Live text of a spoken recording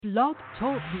Blog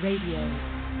Talk Radio.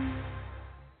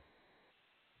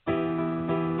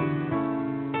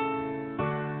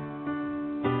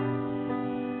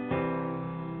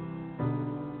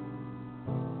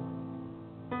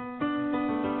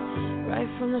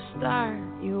 From the start,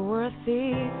 you were a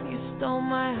thief, you stole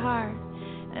my heart,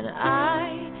 and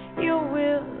I, your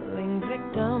willing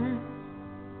victim.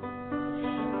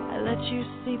 I let you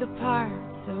see the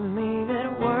parts of me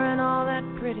that weren't all that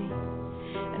pretty,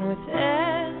 and with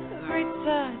every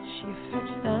touch you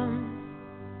fixed them.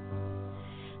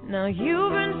 Now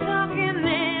you've been talking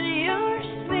in your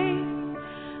sleep,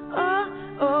 oh,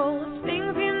 oh,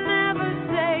 things you never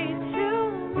say to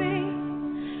me,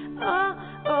 oh,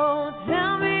 oh,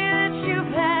 tell me that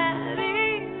you've had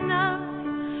enough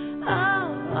of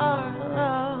our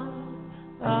love,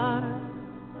 our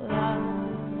love.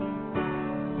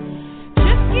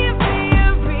 Just give me a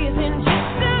reason,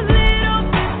 just a little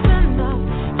bit's enough.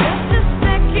 Just a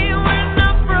second when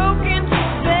I'm broken to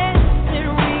bits, and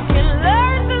we can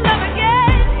learn to love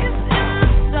again. It's in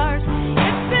the stars,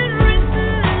 it's been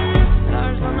written in the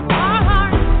stars on our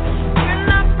hearts. We're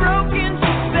not broken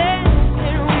to bits,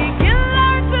 and we can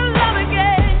learn to love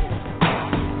again.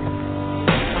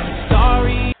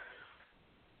 Sorry.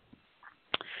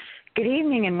 Good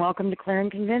evening and welcome to Clear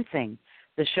and Convincing,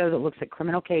 the show that looks at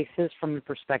criminal cases from the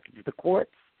perspective of the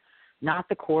courts, not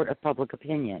the court of public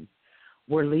opinion.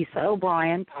 We're Lisa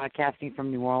O'Brien, podcasting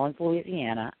from New Orleans,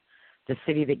 Louisiana, the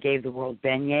city that gave the world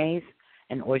beignets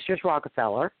and oysters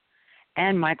Rockefeller,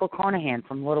 and Michael Carnahan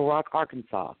from Little Rock,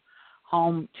 Arkansas,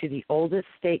 home to the oldest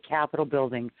state capitol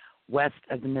building west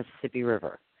of the Mississippi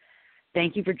River.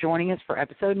 Thank you for joining us for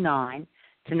episode 9.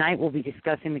 Tonight we'll be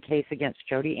discussing the case against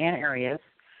Jodi Arias,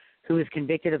 who is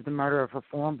convicted of the murder of her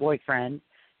former boyfriend,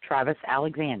 Travis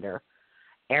Alexander.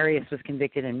 Arias was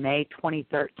convicted in May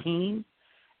 2013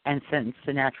 and sentenced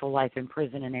to natural life in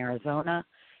prison in Arizona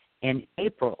in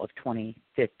April of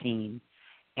 2015,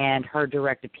 and her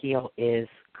direct appeal is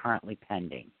currently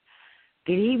pending.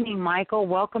 Good evening, Michael.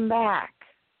 Welcome back.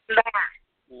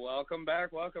 Welcome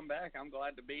back. I'm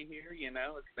glad to be here. You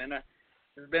know, it's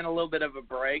been a little bit of a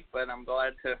break, but I'm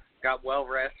glad to got well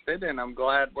rested, and I'm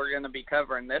glad we're going to be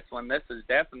covering this one. This is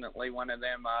definitely one of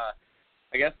them,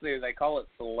 I guess they call it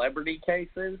celebrity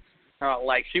cases.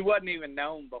 Like, she wasn't even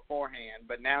known beforehand,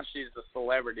 but now she's a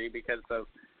celebrity because of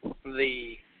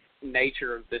the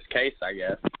nature of this case, I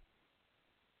guess.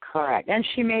 Correct. And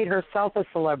she made herself a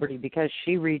celebrity because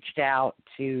she reached out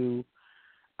to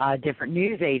different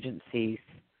news agencies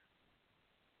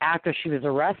after she was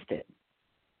arrested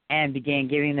and began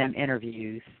giving them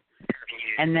interviews.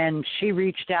 And then she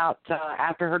reached out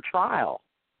after her trial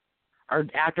or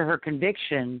after her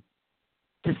conviction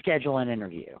to schedule an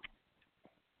interview.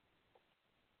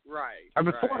 Right. Or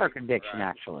before her conviction, right.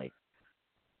 Actually.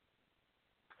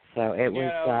 So it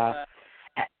was...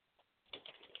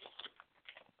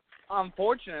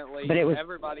 Unfortunately, but it was,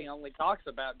 everybody only talks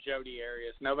about Jodi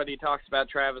Arias. Nobody talks about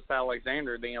Travis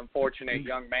Alexander, the unfortunate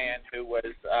young man who was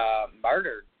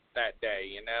murdered that day.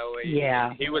 You know,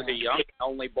 he was a young,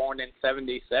 only born in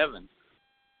 1977.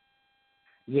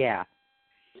 Yeah,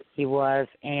 he was,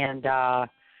 and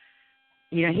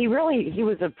you know, he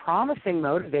was a promising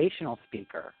motivational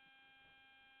speaker,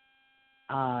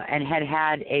 and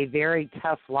had a very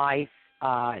tough life.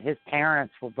 His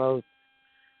parents were both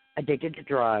addicted to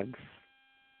drugs.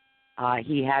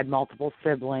 He had multiple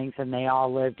siblings, and they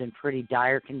all lived in pretty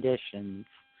dire conditions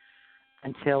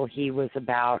until he was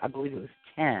about, I believe it was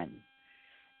 10.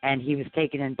 And he was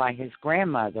taken in by his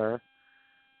grandmother,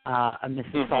 a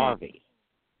Mrs. Harvey.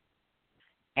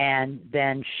 And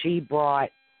then she brought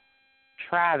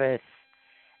Travis,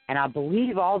 and I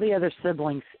believe all the other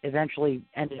siblings eventually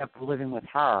ended up living with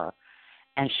her,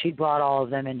 and she brought all of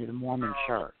them into the Mormon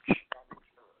church.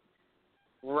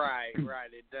 Right. I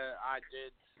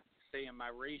did see in my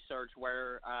research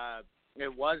where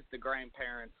it was the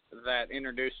grandparents that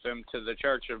introduced them to the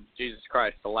Church of Jesus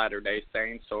Christ of Latter-day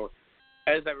Saints, or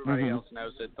as everybody else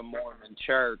knows it, the Mormon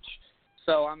Church.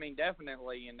 So, I mean,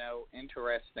 definitely, you know,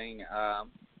 interesting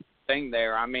thing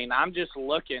there. I mean, I'm just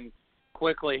looking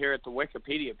quickly here at the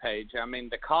Wikipedia page. I mean,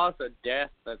 the cause of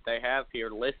death that they have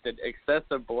here listed,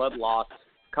 excessive blood loss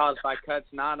caused by cuts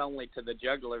not only to the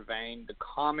jugular vein, the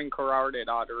common carotid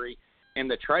artery,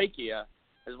 and the trachea,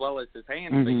 as well as his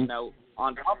hands. But, you know,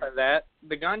 on top of that,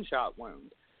 the gunshot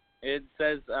wound. It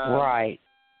says right.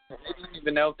 They didn't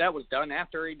even know if that was done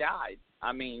after he died.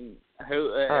 I mean,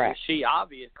 she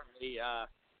obviously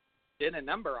did a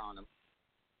number on him.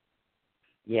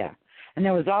 Yeah. And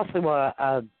there was also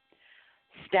a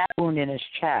stab wound in his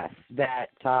chest that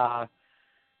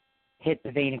hit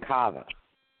the vena cava.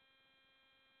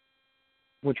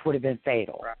 which would have been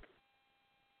fatal. Right.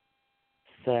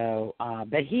 So,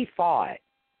 but he fought.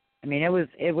 I mean, it was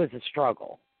a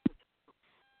struggle.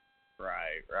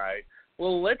 Right.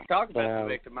 Well, let's talk about the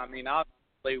victim. I mean,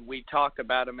 obviously, we talked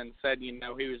about him and said, he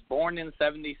was born in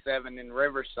 1977 in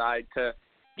Riverside to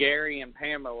Gary and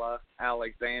Pamela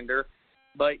Alexander.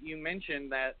 But you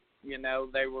mentioned that,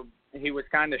 he was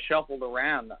kind of shuffled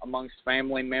around amongst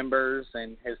family members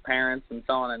and his parents and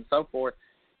so on and so forth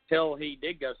till he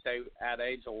did go stay at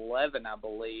age 11, I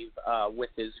believe, with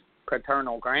his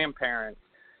paternal grandparents.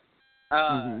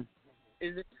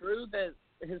 Is it true that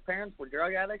his parents were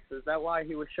drug addicts? Is that why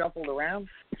he was shuffled around?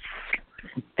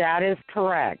 That is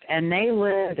correct. And they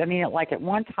lived, like at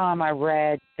one time I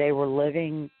read they were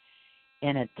living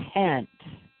in a tent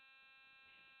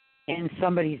in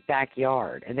somebody's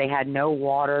backyard. And they had no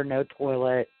water, no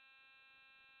toilet,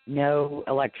 no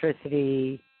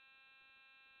electricity.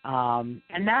 And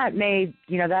that made,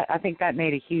 I think that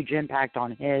made a huge impact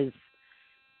on his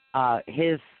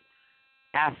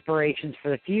aspirations for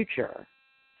the future.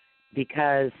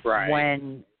 Because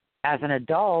when, as an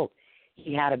adult,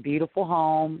 he had a beautiful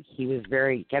home, he was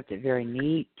kept it very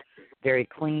neat, very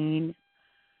clean,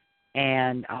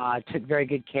 and took very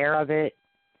good care of it.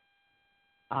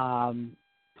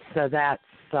 So that's,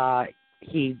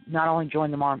 he not only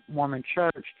joined the Mormon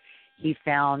Church, he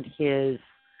found his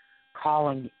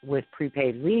calling with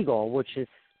prepaid legal, which is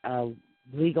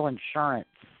legal insurance.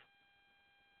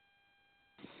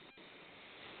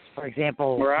 For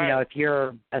example, if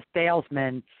you're a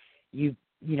salesman, you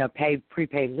pay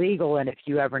prepaid legal, and if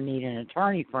you ever need an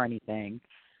attorney for anything,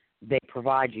 they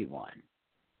provide you one.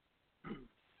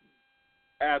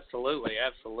 Absolutely.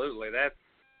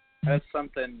 That's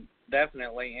something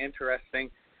definitely interesting.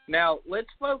 Now, let's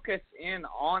focus in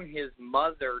on his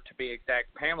mother, to be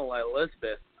exact, Pamela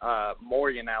Elizabeth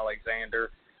Morgan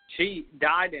Alexander. She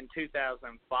died in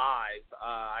 2005.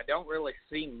 I don't really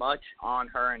see much on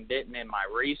her and didn't in my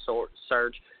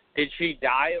research. Did she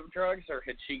die of drugs or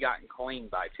had she gotten clean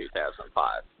by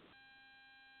 2005?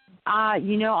 I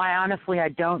honestly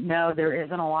don't know. There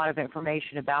isn't a lot of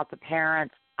information about the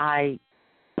parents.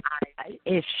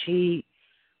 If she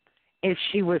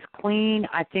was clean,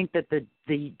 I think that the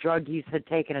drug use had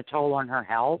taken a toll on her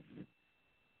health,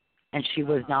 and she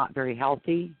was not very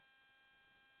healthy.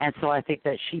 And so I think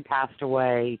that she passed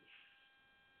away.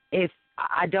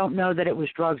 I don't know that it was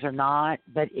drugs or not,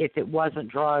 but if it wasn't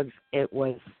drugs, it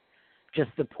was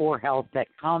just the poor health that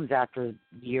comes after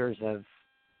years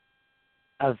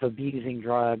of abusing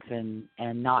drugs and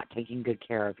not taking good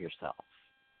care of yourself.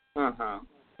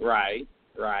 Right.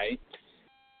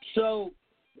 So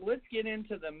let's get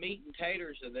into the meat and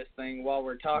taters of this thing while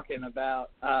we're talking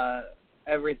about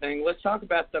everything. Let's talk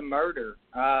about the murder.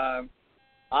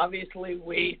 Obviously,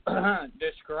 we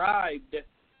described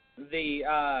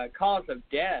the cause of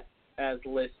death as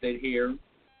listed here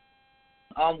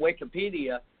on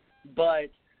Wikipedia, but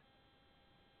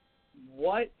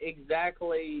what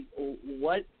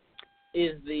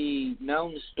is the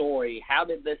known story? How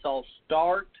did this all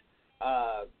start?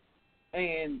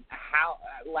 And how,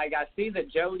 I see that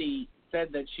Jodi said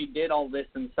that she did all this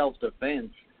in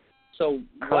self-defense. So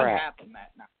what happened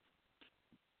that night?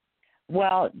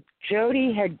 Well,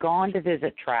 Jodi had gone to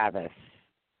visit Travis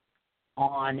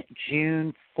on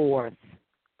June 4th,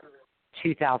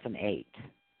 2008.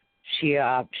 She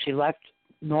left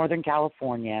Northern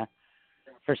California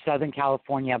for Southern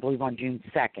California, I believe, on June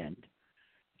 2nd.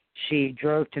 She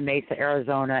drove to Mesa,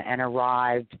 Arizona, and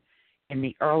arrived in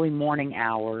the early morning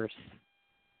hours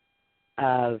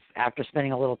after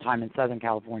spending a little time in Southern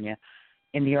California,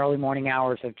 in the early morning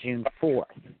hours of June 4th.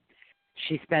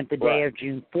 She spent the day of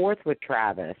June 4th with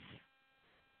Travis,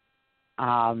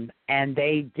 and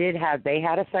they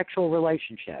had a sexual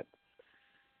relationship.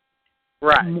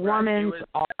 Right. Mormons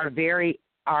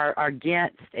are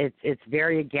against, it's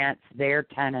very against their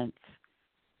tenets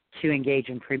to engage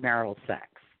in premarital sex.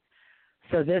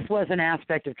 So this was an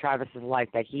aspect of Travis's life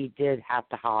that he did have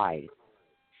to hide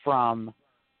from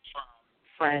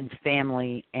friends,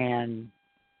 family, and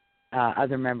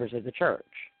other members of the church.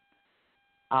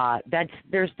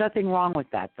 There's nothing wrong with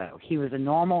that, though. He was a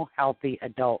normal, healthy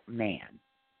adult man.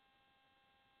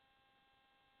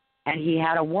 And he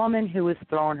had a woman who was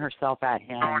throwing herself at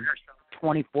him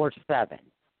 24/7.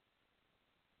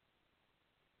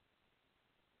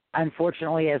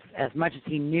 Unfortunately, as much as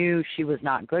he knew she was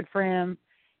not good for him,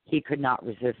 he could not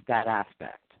resist that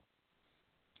aspect.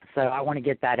 So I want to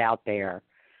get that out there.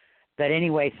 But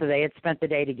anyway, so they had spent the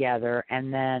day together,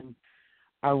 and then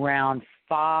around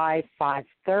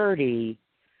 5:30,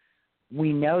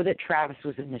 we know that Travis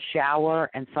was in the shower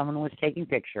and someone was taking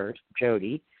pictures,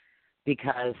 Jodi.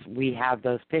 because we have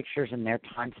those pictures and they're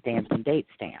time-stamped and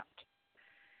date-stamped.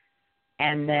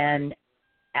 And then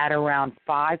at around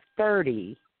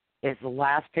 5:30 is the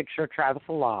last picture of Travis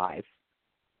alive.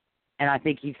 And I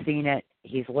think you've seen it.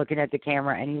 He's looking at the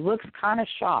camera, and he looks kind of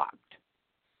shocked.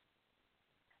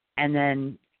 And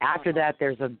then after that,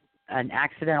 there's an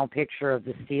accidental picture of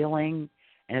the ceiling,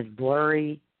 and it's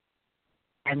blurry.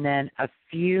 And then a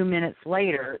few minutes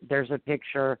later, there's a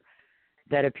picture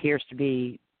that appears to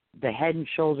be the head and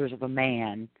shoulders of a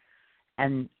man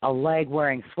and a leg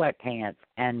wearing sweatpants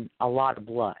and a lot of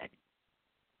blood.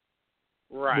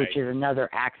 Right. Which is another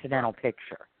accidental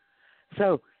picture.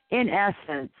 So, in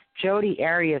essence, Jodi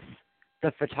Arias,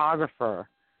 the photographer,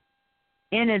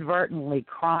 inadvertently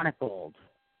chronicled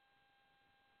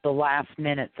the last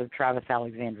minutes of Travis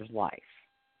Alexander's life.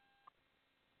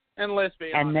 And let's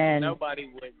be honest, then, nobody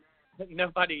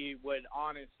would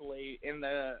honestly, in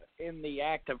the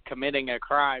act of committing a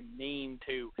crime, mean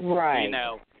to,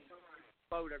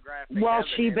 photograph. Well,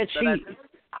 evidence.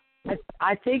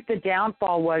 I think the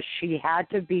downfall was she had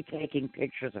to be taking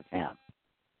pictures of him.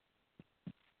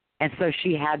 And so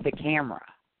she had the camera.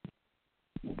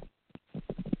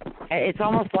 It's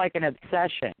almost like an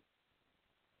obsession.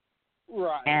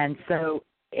 Right. And so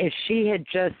if she hadn't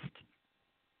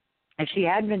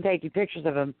been taking pictures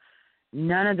of him,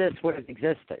 none of this would have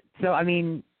existed. So, I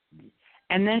mean,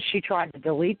 and then she tried to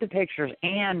delete the pictures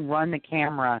and run the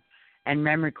camera and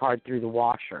memory card through the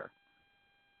washer.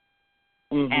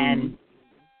 Mm-hmm. And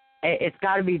it's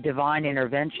got to be divine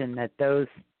intervention that those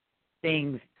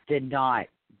things did not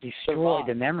destroy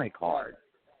the memory card.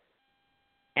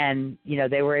 And,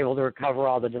 they were able to recover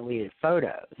all the deleted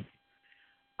photos.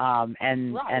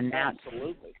 And that's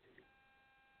absolutely.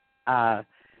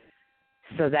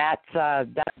 So that's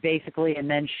basically, and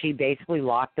then she basically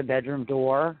locked the bedroom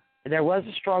door. There was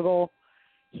a struggle.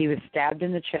 He was stabbed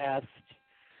in the chest.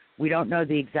 We don't know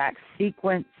the exact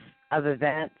sequence of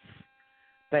events,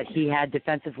 but he had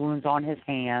defensive wounds on his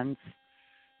hands.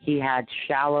 He had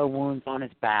shallow wounds on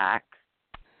his back.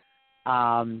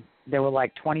 There were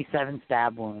like 27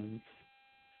 stab wounds.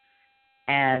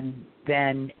 And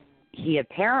then he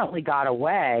apparently got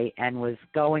away and was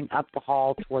going up the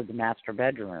hall toward the master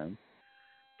bedroom,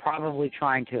 probably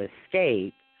trying to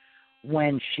escape,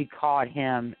 when she caught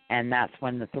him, and that's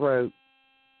when the throat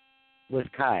was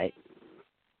cut.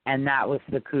 And that was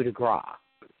the coup de grace.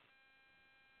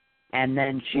 And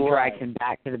then she dragged him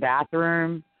back to the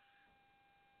bathroom,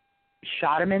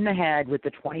 shot him in the head with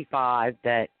the .25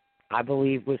 that I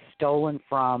believe was stolen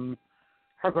from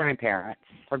her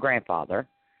grandfather,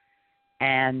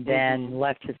 and then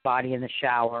left his body in the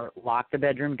shower, locked the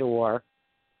bedroom door,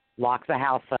 locked the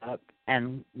house up,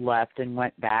 and left and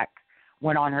went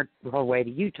on her way to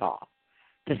Utah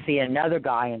to see another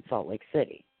guy in Salt Lake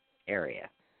City area.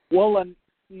 Well,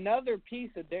 another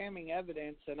piece of damning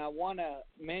evidence, and I want to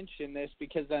mention this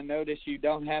because I noticed you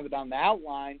don't have it on the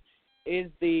outline,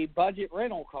 is the budget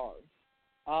rental car.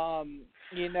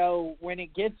 When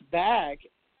it gets back,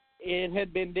 it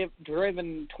had been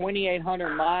driven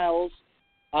 2,800 miles.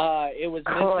 It was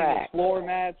missing its floor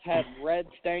mats, had red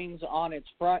stains on its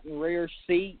front and rear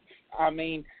seats. I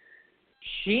mean,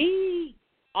 she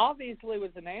obviously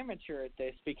was an amateur at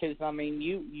this because, I mean,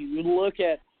 you look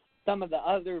at some of the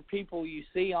other people you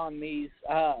see on these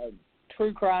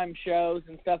true crime shows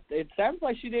and stuff, it sounds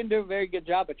like she didn't do a very good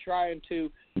job of trying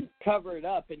to cover it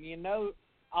up. And,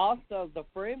 also the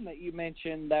friend that you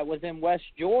mentioned that was in West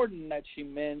Jordan that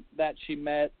she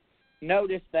met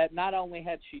noticed that not only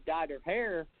had she dyed her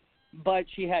hair, but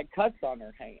she had cuts on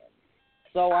her hands.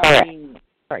 So, I mean...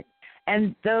 Right.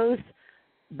 And those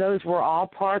were all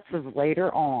parts of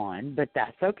later on, but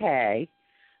that's okay.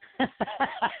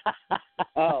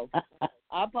 Oh,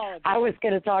 I apologize. I was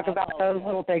going to talk about those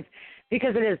little things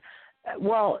because it is,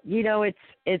 well,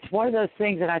 it's one of those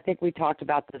things, and I think we talked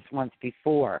about this once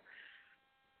before.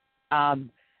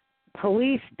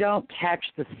 Police don't catch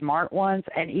the smart ones,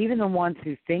 and even the ones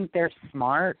who think they're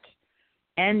smart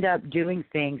end up doing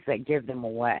things that give them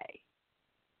away.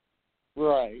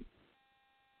 Right.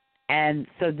 And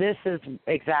so this is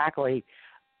exactly,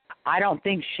 I don't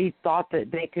think she thought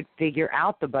that they could figure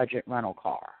out the budget rental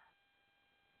car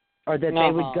or that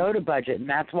they would go to budget, and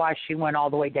that's why she went all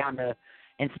the way down to,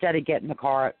 instead of getting the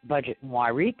car at budget in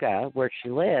Yreka, where she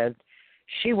lived,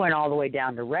 she went all the way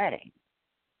down to Redding.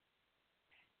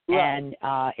 Right. And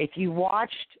if you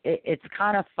watched, it's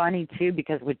kind of funny, too,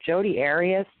 because with Jodi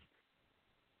Arias,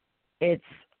 it's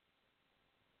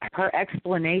her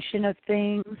explanation of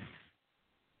things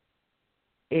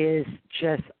is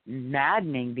just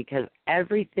maddening because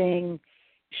everything,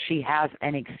 she has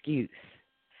an excuse.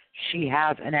 She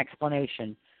has an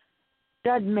explanation.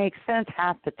 doesn't make sense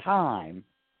half the time,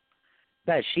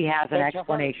 but she has an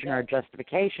explanation or a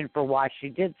justification for why she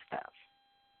did stuff.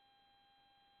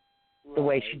 The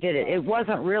way she did it. It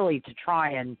wasn't really to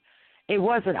try and, I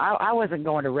wasn't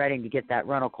going to Reading to get that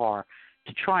rental car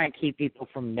to try and keep people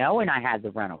from knowing I had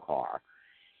the rental car.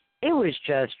 It was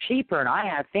just cheaper, and I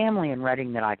had family in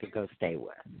Reading that I could go stay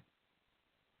with.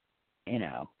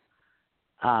 And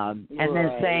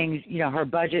then saying, her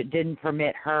budget didn't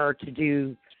permit her to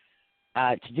do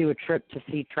a trip to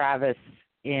see Travis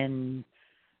in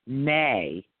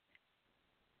May,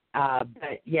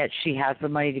 but yet she has the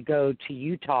money to go to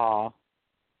Utah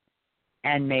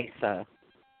and Mesa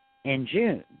in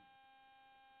June.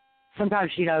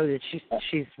 Sometimes that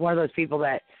she's one of those people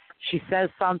that she says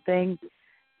something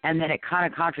and then it kind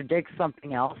of contradicts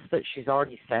something else that she's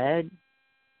already said.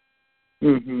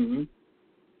 Mm-hmm.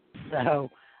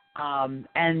 So,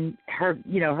 and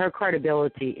her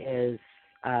credibility is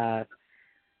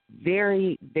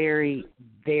very, very,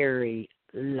 very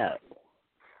low.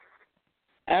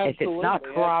 Absolutely. If it's not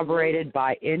corroborated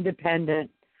by independent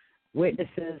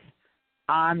witnesses,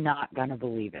 I'm not going to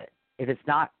believe it. If it's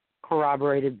not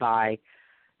corroborated by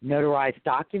notarized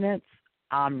documents,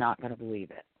 I'm not going to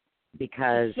believe it.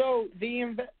 Because so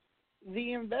the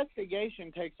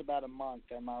investigation takes about a month,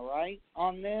 am I right,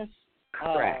 on this?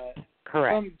 Correct.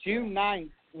 From June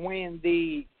 9th, when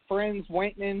the friends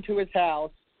went into his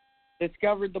house,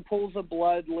 discovered the pools of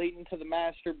blood leading to the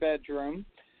master bedroom.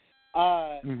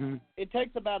 It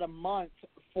takes about a month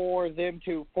for them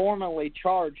to formally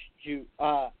charge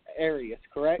Arias,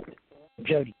 correct?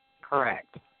 Jodi,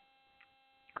 correct.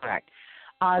 Okay.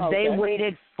 They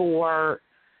waited for,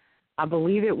 I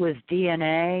believe it was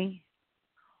DNA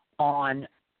on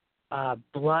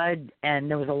blood, and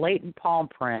there was a latent palm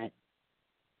print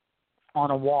on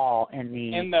a wall in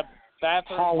the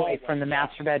bathroom hallway from the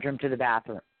master bedroom to the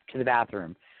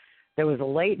bathroom. There was a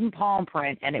latent palm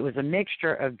print, and it was a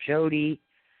mixture of Jodi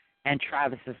and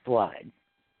Travis's blood.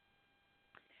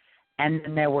 And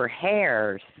then there were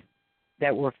hairs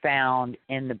that were found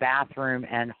in the bathroom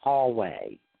and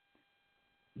hallway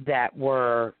that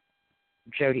were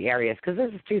Jodi Arias, because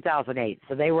this is 2008,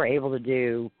 so they were able to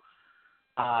do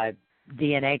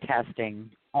DNA testing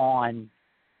on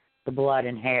the blood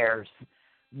and hairs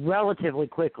relatively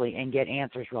quickly and get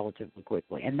answers relatively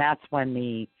quickly. And that's when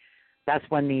the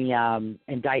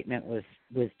indictment was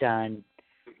done,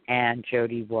 and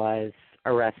Jodi was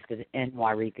arrested in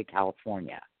Yreka,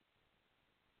 California.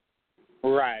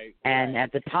 Right. And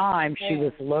at the time, she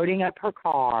was loading up her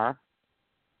car,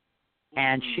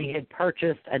 and she had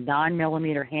purchased a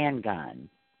 9mm handgun,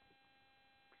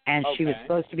 and she was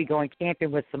supposed to be going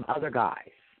camping with some other guys.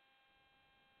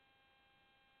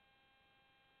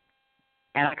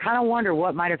 And I kind of wonder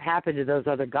what might have happened to those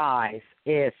other guys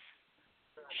if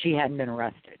she hadn't been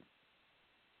arrested.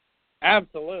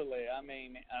 Absolutely. I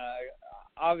mean,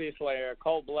 obviously a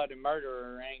cold-blooded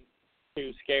murderer ain't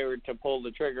too scared to pull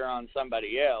the trigger on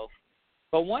somebody else.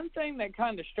 But one thing that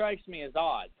kind of strikes me as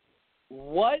odd,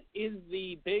 what is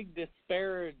the big date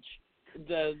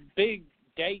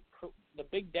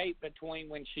between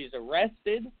when she's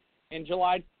arrested in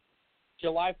July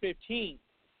 15th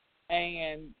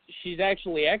and she's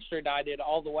actually extradited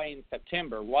all the way in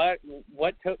September? What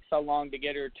took so long to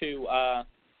get her to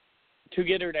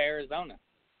Arizona?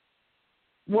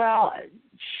 Well,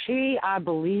 she, I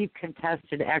believe,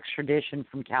 contested extradition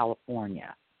from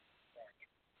California.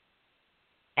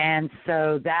 And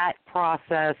so that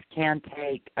process can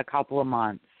take a couple of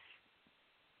months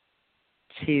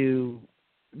to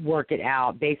work it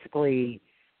out. Basically,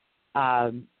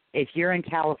 if you're in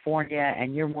California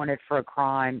and you're wanted for a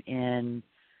crime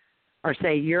or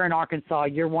say you're in Arkansas,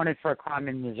 you're wanted for a crime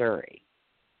in Missouri.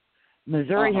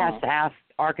 Missouri has to ask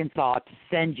Arkansas to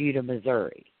send you to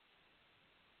Missouri.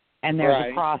 And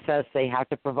there's a process. They have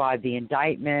to provide the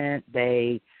indictment.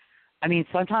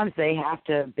 Sometimes they have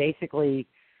to basically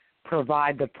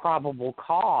provide the probable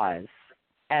cause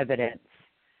evidence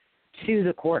to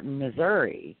the court in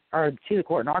Missouri or to the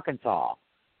court in Arkansas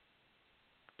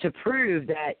to prove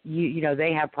that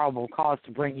they have probable cause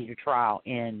to bring you to trial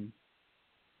in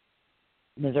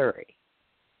Missouri.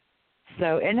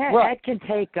 So, and that can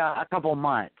take a couple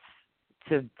months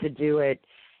to do it.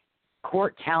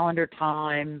 Court calendar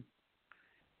time.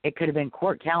 It could have been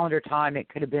court calendar time. It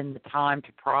could have been the time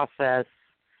to process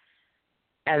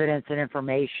evidence and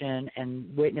information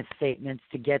and witness statements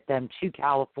to get them to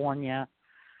California.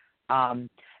 And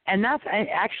that's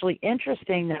actually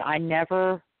interesting that I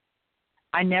never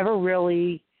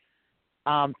really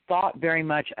thought very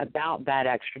much about that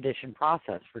extradition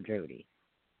process for Jodi.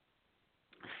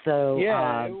 So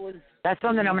That's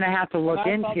something I'm going to have to look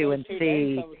into and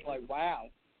see. I was like, wow.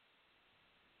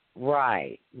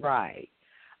 Right.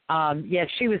 Yes,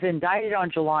 she was indicted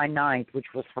on July 9th, which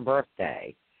was her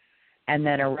birthday, and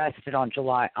then arrested on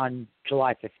July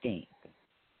 15th.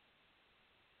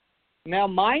 Now,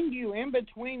 mind you, in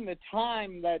between the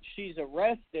time that she's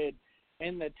arrested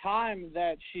and the time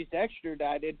that she's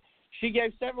extradited, she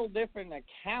gave several different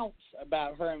accounts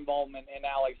about her involvement in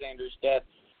Alexander's death.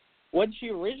 What she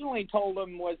originally told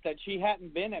him was that she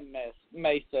hadn't been in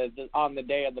Mesa on the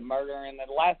day of the murder and had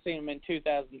last seen him in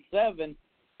 2007.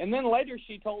 And then later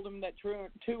she told him that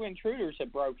two intruders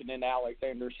had broken into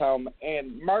Alexander's home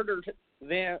and murdered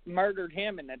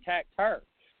him and attacked her.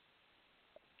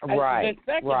 Right,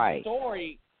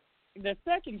 The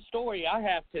second story, I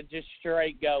have to just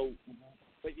straight go,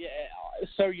 but yeah,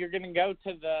 so you're going to go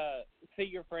to see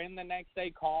your friend the next day,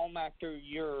 call him after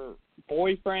your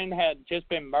boyfriend had just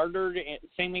been murdered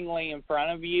seemingly in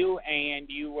front of you and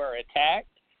you were attacked?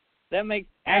 That makes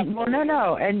they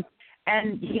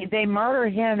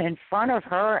murdered him in front of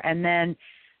her and then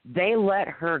they let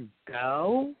her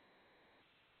go?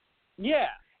 Yeah.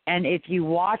 And if you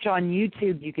watch on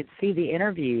YouTube, you could see the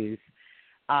interviews.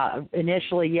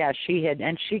 Initially, yeah,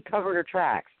 she covered her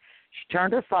tracks. She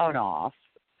turned her phone off.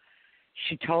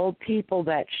 She told people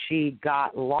that she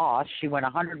got lost. She went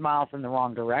 100 miles in the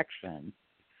wrong direction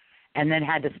and then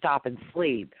had to stop and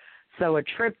sleep. So a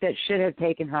trip that should have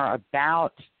taken her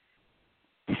about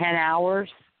 10 hours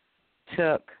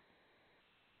took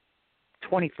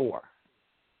 24.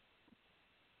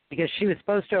 Because she was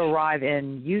supposed to arrive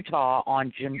in Utah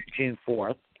on June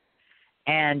 4th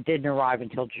and didn't arrive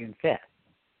until June 5th.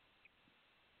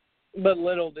 But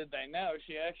little did they know,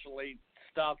 she actually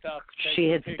stopped off. She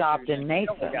had stopped in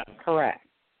Mesa. Correct.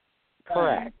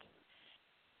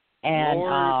 And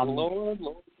Lord.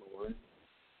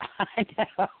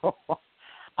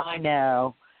 I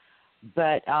know.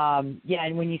 But yeah,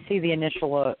 and when you see the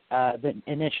initial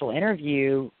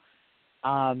interview,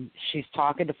 she's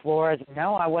talking to Flores.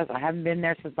 No, I haven't been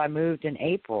there since I moved in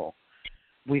April.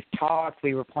 We've talked.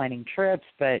 We were planning trips,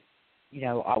 but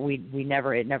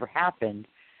it never happened.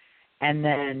 And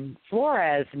then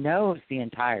Flores knows the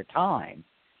entire time,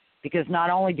 because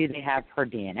not only do they have her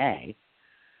DNA,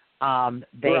 and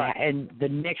the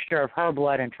mixture of her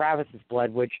blood and Travis's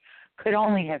blood, which could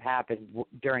only have happened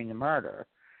during the murder.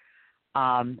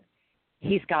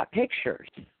 He's got pictures.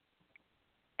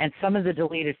 And some of the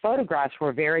deleted photographs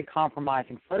were very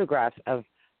compromising photographs of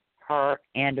her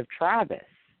and of Travis,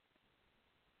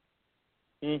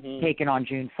 taken on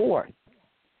June 4th.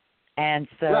 And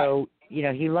so,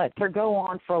 he lets her go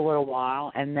on for a little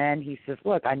while, and then he says,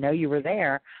 look, I know you were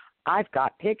there. I've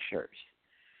got pictures.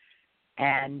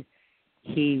 And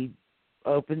he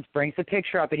brings the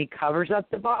picture up, and he covers up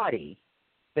the body,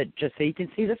 but just so you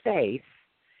can see the face.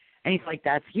 And he's like,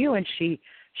 that's you. And she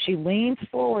leans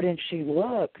forward and she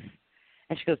looks,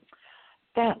 and she goes,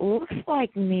 that looks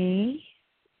like me.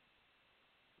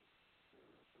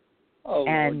 Oh,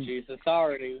 and Lord Jesus,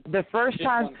 already. The first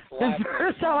time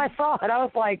I saw it,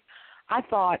 I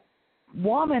thought,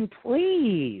 woman,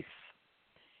 please.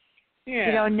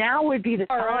 Yeah. Now would be the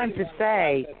time to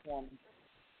say,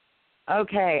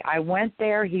 okay, I went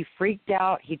there, he freaked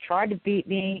out, he tried to beat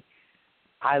me,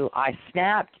 I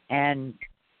snapped,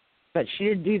 but she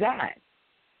didn't do that.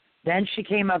 Then she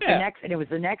came up and it was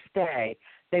the next day.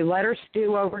 They let her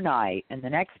stew overnight, and the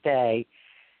next day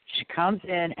she comes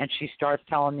in and she starts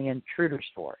telling the intruder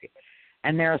story.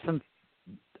 And there are some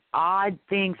odd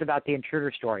things about the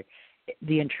intruder story.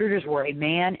 The intruders were a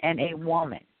man and a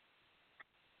woman.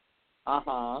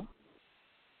 Uh-huh.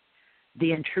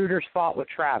 The intruders fought with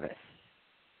Travis.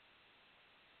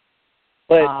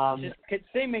 But just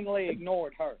seemingly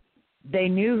ignored her. They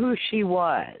knew who she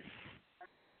was.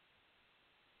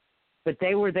 But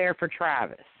they were there for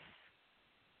Travis.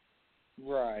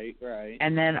 Right.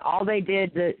 And then all they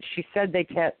did, she said they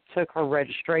took her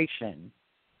registration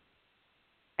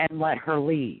and let her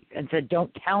leave and said,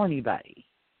 don't tell anybody.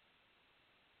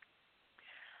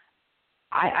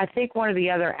 I think one of the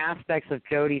other aspects of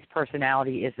Jodi's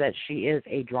personality is that she is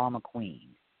a drama queen.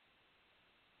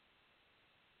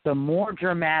 The more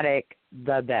dramatic,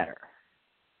 the better.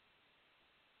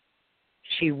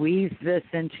 She weaves this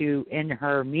in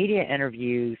her media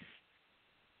interviews,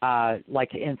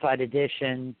 like Inside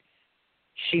Edition.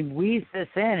 She weaves this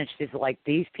in, and she's like,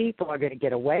 these people are going to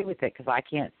get away with it because I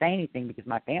can't say anything because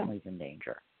my family's in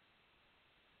danger.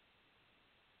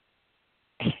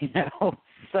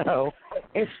 So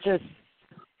it's just,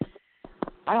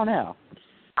 I don't know.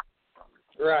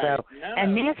 Right. So,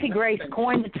 and Nancy Grace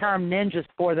coined the term ninjas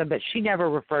for them, but she never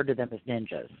referred to them as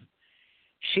ninjas.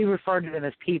 she referred to them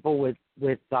as people with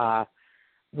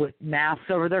masks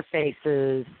over their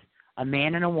faces, a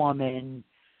man and a woman.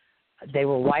 They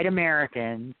were white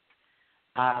Americans.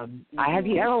 Have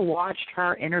you ever watched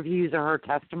her interviews or her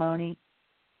testimony?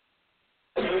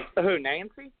 Who,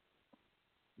 Nancy?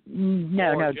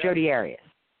 No, Jodi Arias.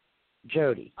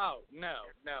 Jodi. Oh, no,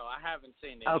 I haven't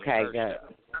seen it. Okay, good.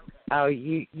 Oh,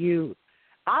 you.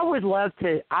 I would love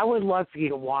for you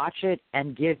to watch it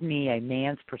and give me a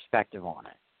man's perspective on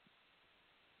it.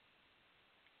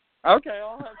 Okay,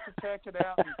 I'll have to check it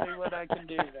out and see what I can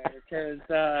do there, because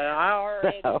I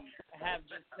already have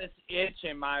just this itch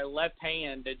in my left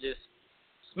hand to just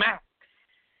smack.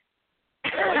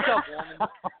 Wake up,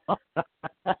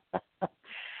 woman.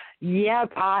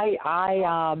 Yep, I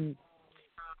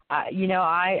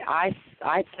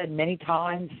said many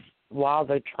times while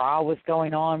the trial was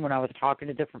going on, when I was talking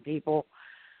to different people,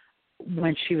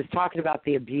 when she was talking about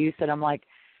the abuse, and I'm like,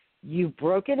 you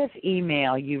broke in his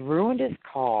email, you ruined his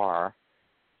car,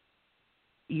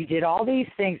 you did all these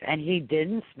things, and he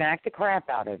didn't smack the crap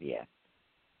out of you.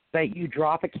 But you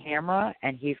drop a camera,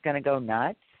 and he's going to go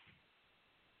nuts?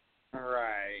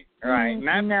 Right.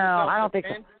 No, I don't think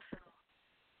so.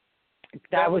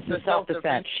 That was the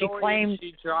self-defense. She claimed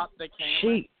she dropped the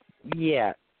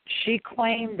camera. She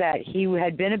claimed that he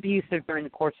had been abusive during the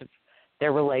course of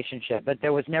their relationship, but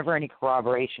there was never any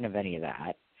corroboration of any of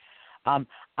that.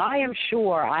 I am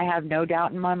sure, I have no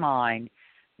doubt in my mind,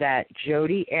 that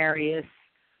Jodi Arias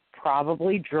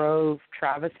probably drove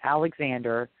Travis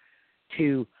Alexander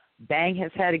to bang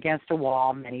his head against a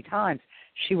wall many times.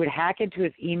 She would hack into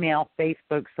his email,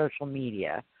 Facebook, social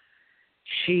media.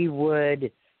 She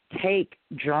would take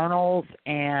journals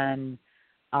and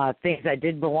things that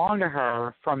didn't belong to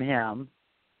her from him.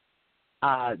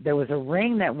 There was a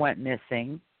ring that went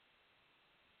missing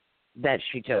that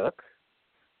she took.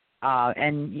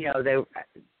 And,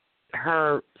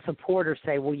 her supporters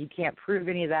say, well, you can't prove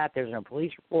any of that. There's no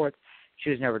police reports. She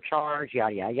was never charged,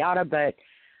 yada, yada, yada. But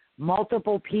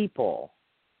multiple people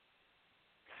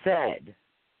said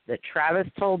that Travis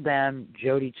told them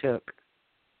Jodi took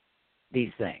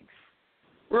these things.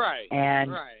 Right.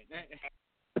 And,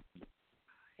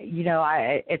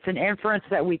 it's an inference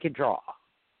that we could draw.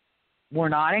 We're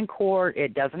not in court.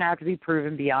 It doesn't have to be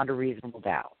proven beyond a reasonable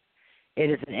doubt. It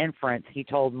is an inference. He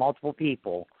told multiple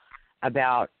people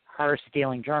about her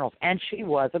stealing journals, and she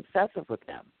was obsessive with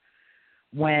them.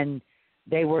 When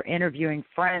they were interviewing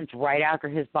friends right after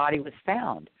his body was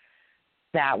found,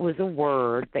 that was a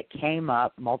word that came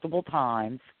up multiple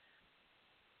times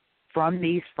from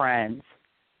these friends,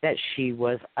 that she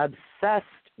was obsessed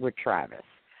with Travis.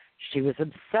 She was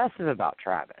obsessive about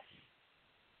Travis.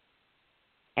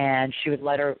 And she would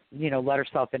let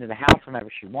herself into the house whenever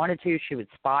she wanted to. She would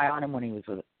spy on him when he was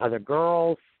with other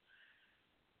girls.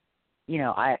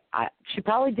 She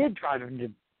probably did drive him to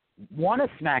want to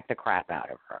smack the crap out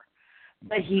of her.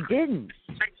 But he didn't.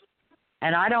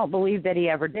 And I don't believe that he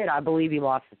ever did. I believe he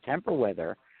lost his temper with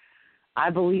her. I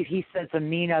believe he said some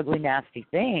mean, ugly, nasty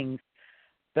things.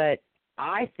 But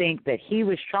I think that he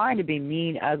was trying to be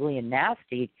mean, ugly, and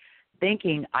nasty,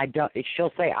 thinking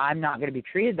she'll say, I'm not going to be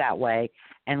treated that way,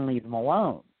 and leave him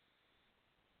alone.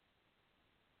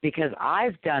 Because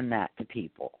I've done that to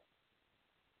people.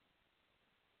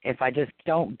 If I just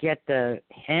don't get the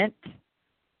hint,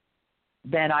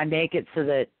 then I make it so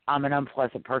that I'm an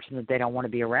unpleasant person that they don't want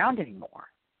to be around anymore.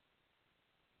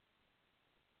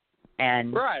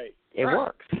 And it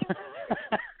works.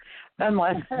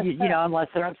 Unless unless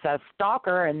they're an obsessed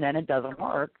stalker, and then it doesn't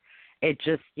work. It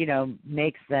just,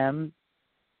 makes them,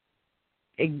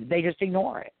 they just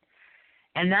ignore it.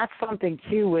 And that's something,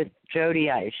 too, with Jodi.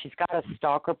 She's got a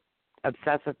stalker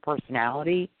obsessive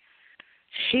personality.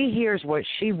 She hears what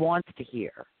she wants to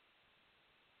hear.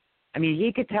 I mean,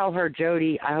 he could tell her,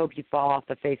 Jodi, I hope you fall off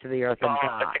the face of the earth and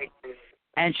die.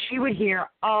 And she would hear,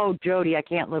 oh, Jodi, I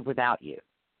can't live without you.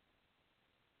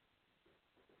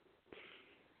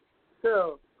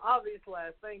 So, obviously, I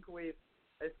think we've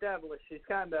established she's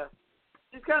kind of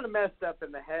messed up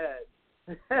in the head.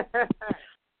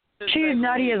 She's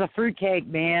nutty as a fruitcake,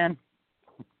 man.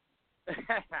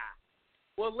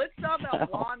 Well, let's talk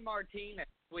about Juan Martinez.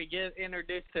 We get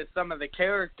introduced to some of the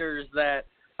characters that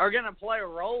are going to play a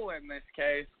role in this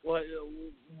case.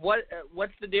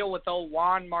 What's the deal with old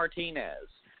Juan Martinez?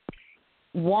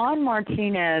 Juan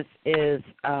Martinez is,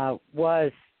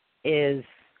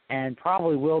 and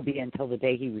probably will be until the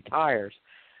day he retires,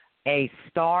 a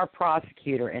star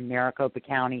prosecutor in Maricopa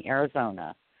County,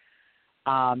 Arizona.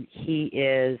 He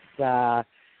is, I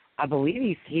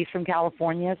believe he's from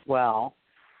California as well.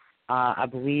 I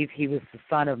believe he was the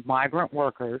son of migrant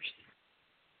workers.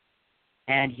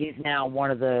 and he's now one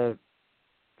of the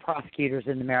prosecutors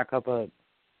in the Maricopa,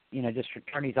 District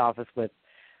Attorney's Office with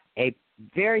a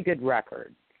very good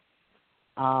record.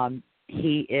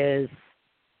 He is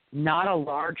not a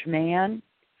large man,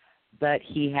 but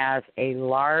he has a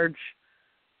large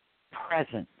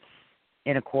presence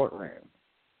in a courtroom.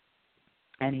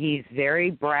 And he's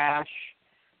very brash,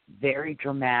 very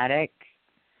dramatic,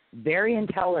 very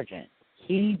intelligent.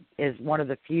 He is one of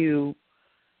the few,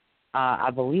 I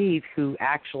believe, who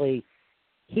actually,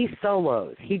 he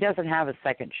solos. He doesn't have a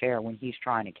second chair when he's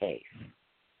trying a case.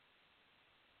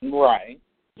 Right.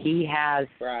 He has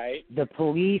the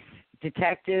police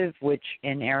detective, which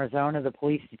in Arizona, the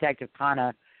police detective kind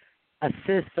of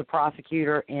assists the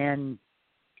prosecutor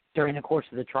during the course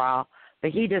of the trial,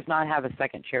 but he does not have a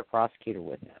second chair prosecutor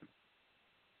with him.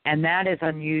 And that is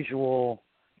unusual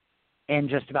in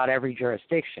just about every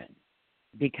jurisdiction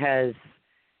because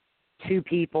two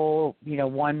people,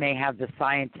 one may have the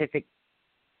scientific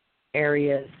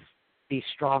areas be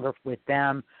stronger with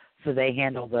them, so they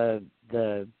handle the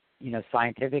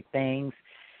scientific things,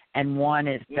 and one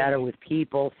is better with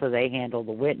people, so they handle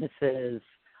the witnesses,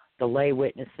 the lay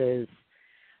witnesses.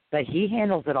 But he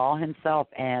handles it all himself,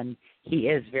 and he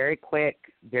is very quick,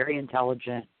 very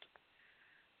intelligent.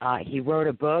 He wrote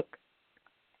a book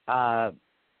about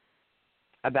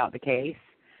the case.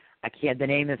 The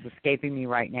name is escaping me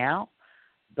right now,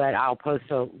 but I'll post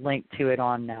a link to it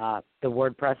on the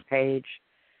WordPress page.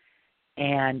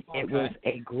 And it was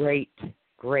a great,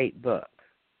 great book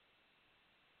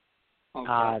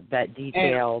that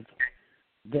detailed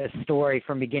the story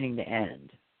from beginning to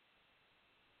end.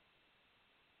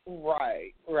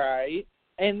 Right.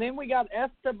 And then we got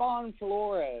Esteban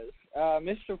Flores.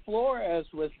 Mr. Flores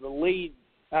was the lead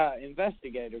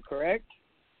investigator, correct?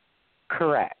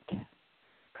 Correct.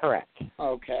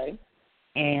 Okay.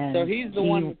 And so he's the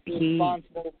one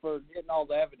responsible for getting all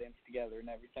the evidence together and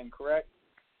everything, correct?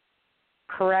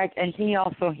 Correct, and he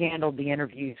also handled the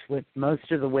interviews with most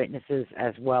of the witnesses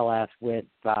as well as with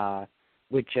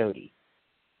Jodi.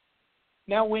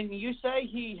 Now, when you say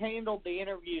he handled the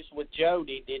interviews with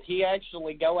Jodi, did he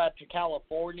actually go out to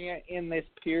California in this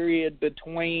period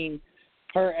between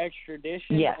her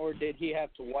extradition, yes, or did he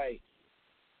have to wait?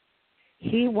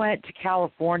 He went to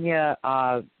California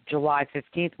July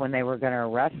 15th when they were going to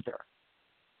arrest her.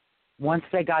 Once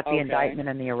they got the indictment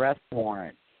and the arrest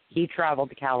warrant, he traveled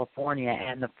to California,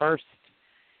 and the first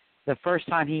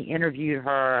time he interviewed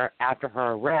her after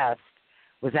her arrest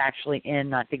was actually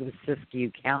in, I think it was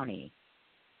Siskiyou County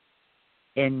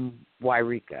in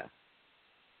Yreka.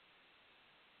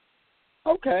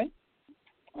 Okay.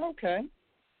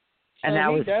 And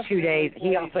that was 2 days.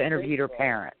 He also interviewed her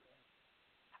parents.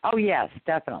 Oh, yes,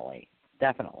 definitely.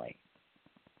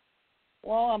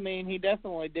 Well, I mean, he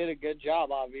definitely did a good job,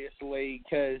 obviously,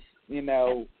 because,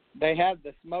 they had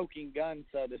the smoking gun,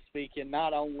 so to speak, and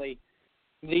not only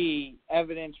the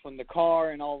evidence from the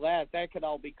car and all that could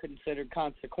all be considered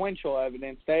consequential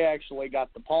evidence. They actually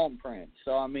got the palm print.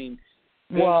 So, I mean,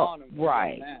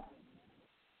 right.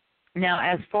 Now,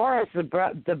 as far as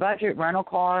the budget rental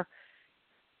car,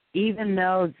 even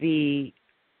though the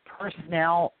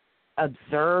personnel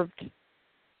observed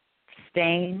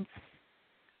stains,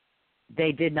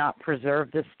 they did not preserve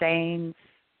the stains.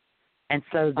 And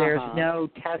so there's no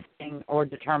testing or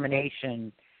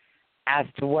determination as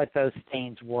to what those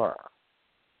stains were.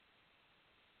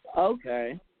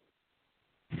 Okay.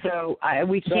 So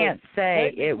we can't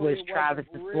say it was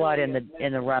Travis's blood in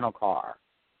the rental car.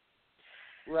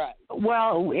 Right.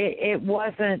 Well, it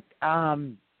wasn't.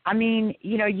 I mean,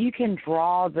 you can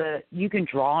draw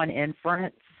an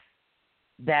inference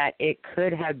that it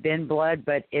could have been blood,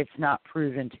 but it's not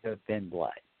proven to have been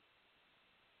blood.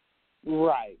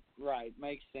 Right.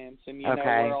 Makes sense. And,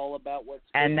 we're all about what's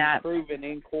been proven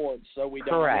in court, so we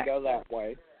don't want to go that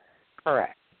way.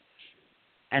 Correct.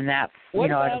 And that's,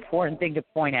 an important thing to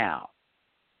point out.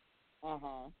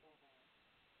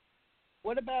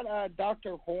 What about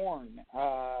Dr. Horn?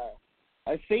 I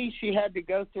see she had to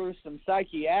go through some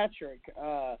psychiatric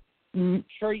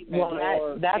treatment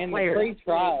in the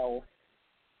pre-trial.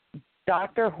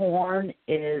 Dr. Horn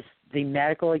is the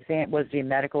medical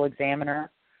examiner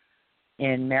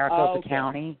in Maricopa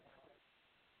County,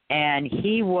 and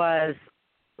he was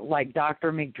like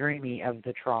Dr. McDreamy of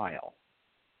the trial.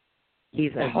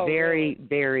 He's a very,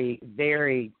 very,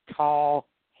 very tall,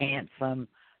 handsome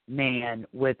man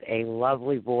with a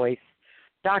lovely voice.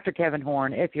 Dr. Kevin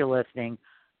Horn, if you're listening,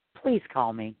 please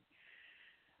call me.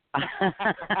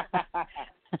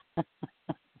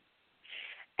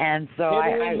 And so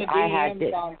I had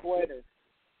to. On Twitter.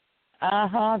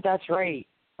 That's right.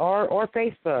 Or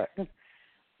Facebook.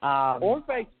 Or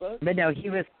Facebook. But no, he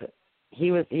was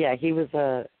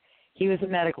a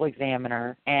medical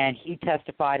examiner, and he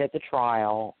testified at the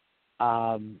trial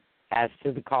as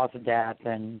to the cause of death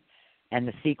and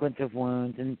the sequence of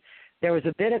wounds. And there was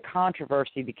a bit of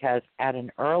controversy because at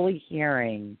an early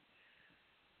hearing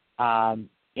in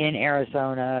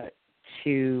Arizona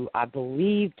to, I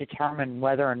believe, determine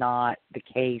whether or not the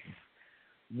case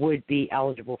would be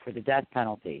eligible for the death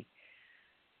penalty,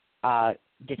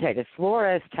 Detective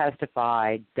Flores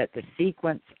testified that the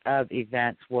sequence of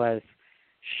events was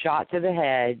shot to the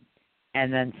head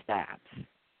and then stabbed.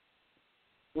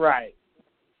 Right.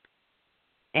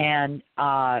 And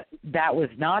that was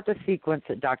not the sequence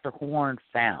that Dr. Horn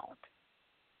found.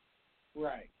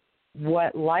 Right.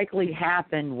 What likely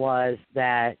happened was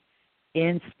that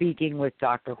in speaking with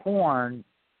Dr. Horn,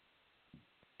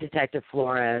 Detective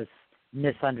Flores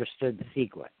misunderstood the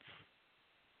sequence.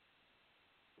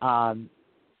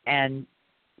 And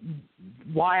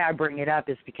why I bring it up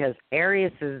is because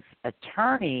Arias'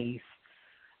 attorneys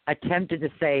attempted to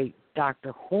say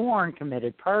Dr. Horn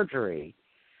committed perjury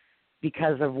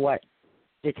because of what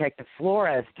Detective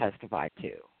Flores testified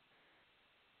to.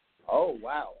 Oh,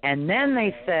 wow. And then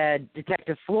they said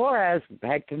Detective Flores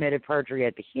had committed perjury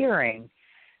at the hearing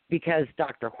because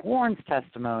Dr. Horn's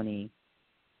testimony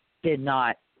did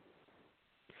not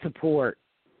support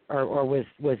or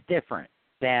was different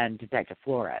than Detective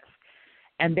Flores.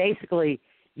 And basically,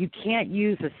 you can't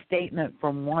use a statement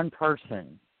from one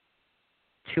person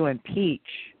to impeach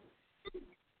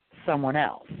someone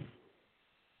else.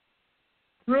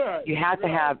 Right. You have to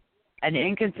have an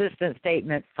inconsistent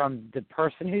statement from the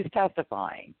person who's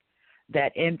testifying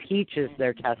that impeaches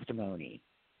their testimony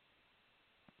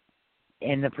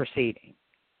in the proceeding.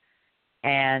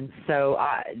 And so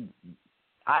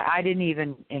I didn't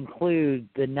even include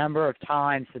the number of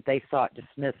times that they sought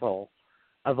dismissal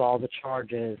of all the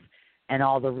charges and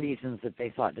all the reasons that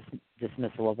they sought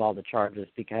dismissal of all the charges,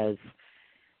 because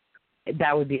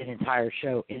that would be an entire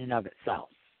show in and of itself.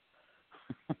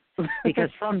 Because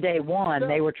from day one,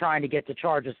 they were trying to get the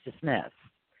charges dismissed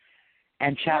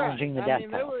and challenging the death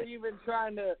penalty.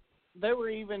 They were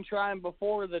even trying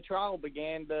before the trial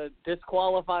began to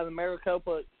disqualify the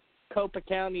Maricopa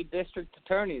County District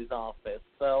Attorney's Office.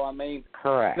 So, I mean,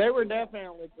 correct. They were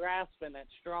definitely grasping at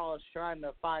straws, trying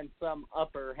to find some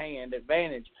upper hand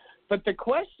advantage. But the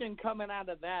question coming out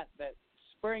of that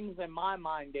springs in my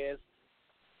mind is,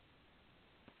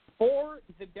 for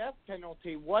the death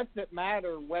penalty, what's it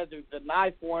matter whether the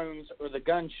knife wounds or the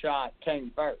gunshot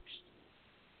came first?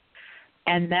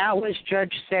 And that was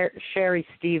Judge Sherry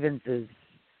Stevens's,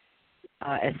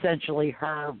 essentially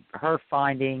her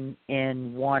finding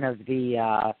in one of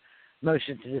the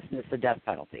motions to dismiss the death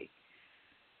penalty.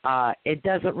 It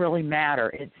doesn't really matter.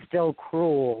 It's still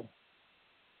cruel.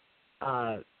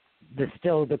 The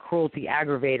cruelty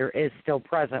aggravator is still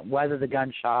present, whether the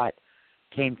gunshot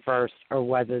came first or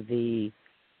whether the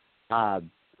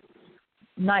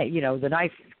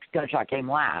knife gunshot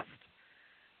came last.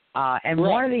 And right.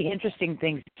 One of the interesting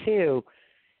things too,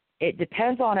 it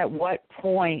depends on at what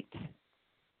point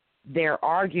they're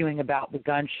arguing about the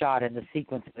gunshot and the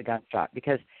sequence of the gunshot.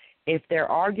 Because if they're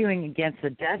arguing against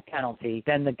the death penalty,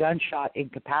 then the gunshot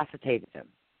incapacitated him,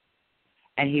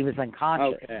 and he was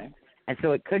unconscious. Okay. And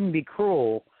so it couldn't be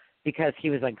cruel because he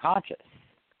was unconscious.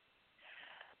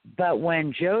 But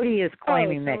when Jodi is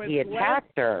claiming that he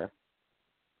attacked her,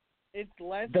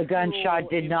 the gunshot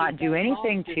did not do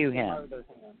anything to him.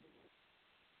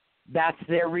 That's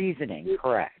their reasoning,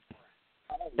 correct.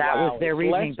 That was their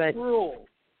reasoning. But cruel.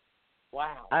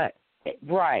 Wow.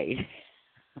 Right.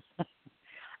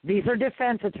 These are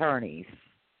defense attorneys.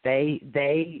 They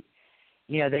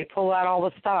pull out all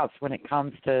the stops when it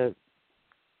comes to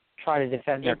try to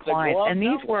defend their clients. And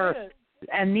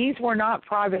these were not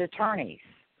private attorneys.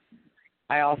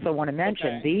 I also want to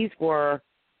mention these were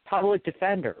public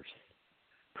defenders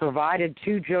provided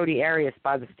to Jodi Arias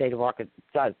by the state of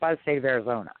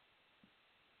Arizona.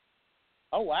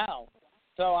 Oh wow!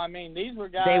 So I mean, these were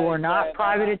guys. They were not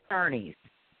private attorneys.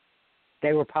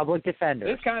 They were public defenders.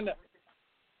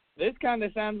 This kind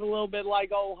of sounds a little bit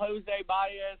like old Jose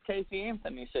Baez, Casey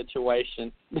Anthony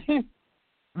situation.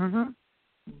 Mhm.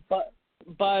 But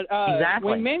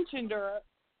exactly.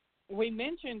 We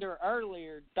mentioned her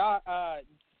earlier,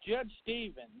 Judge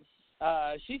Stevens.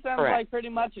 She sounds correct. like pretty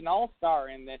much an all-star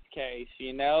in this case.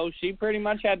 You know, she pretty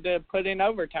much had to put in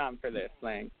overtime for this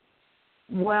thing.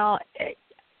 Well,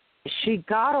 she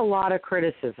got a lot of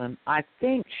criticism. I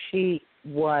think she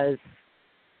was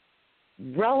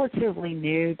relatively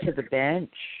new to the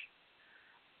bench.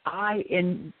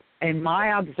 In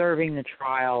my observing the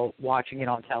trial, watching it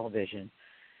on television,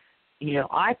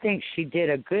 I think she did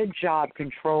a good job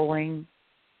controlling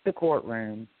the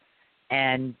courtroom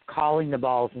and calling the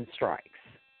balls and strikes.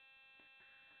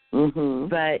 Mm-hmm.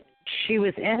 But she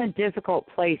was in a difficult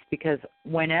place because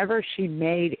whenever she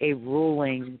made a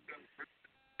ruling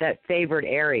that favored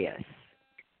Arias,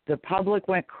 the public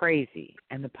went crazy,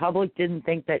 and the public didn't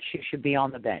think that she should be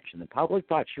on the bench, and the public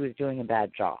thought she was doing a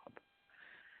bad job.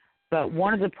 But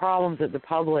one of the problems that the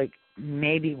public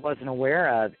maybe wasn't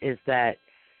aware of is that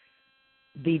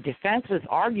the defense was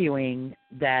arguing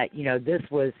that, this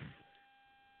was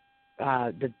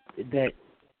that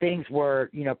things were,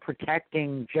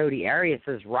 protecting Jodi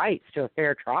Arias' rights to a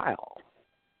fair trial.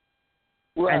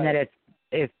 Right. And that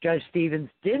if Judge Stevens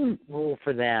didn't rule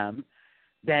for them,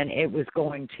 then it was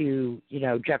going to,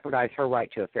 jeopardize her right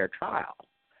to a fair trial.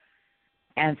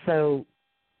 And so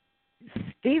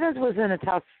Stevens was in a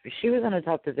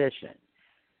tough position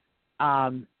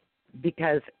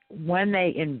because when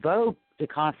they invoked the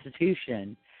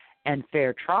Constitution and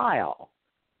fair trial,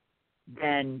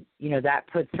 then, that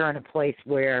puts her in a place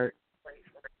where,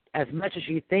 as much as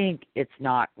you think it's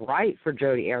not right for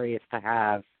Jodi Arias to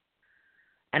have,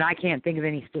 and I can't think of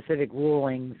any specific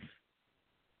rulings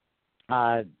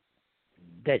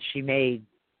that she made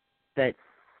that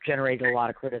generated a lot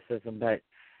of criticism, but,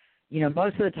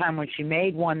 most of the time when she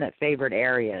made one that favored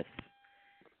Arias,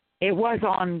 it was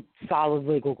on solid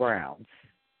legal grounds,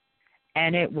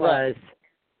 and it was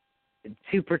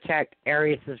to protect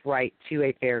Arias' right to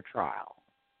a fair trial.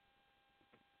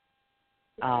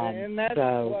 And that's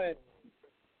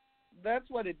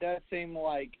what it does seem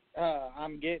like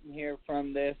I'm getting here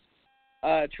from this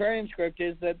transcript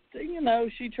is that,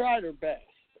 she tried her best.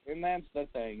 And that's the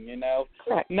thing,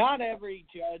 Correct. Not every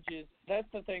judge is, that's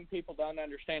the thing people don't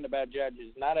understand about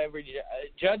judges. Not every,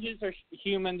 judges are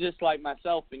human just like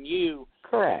myself and you.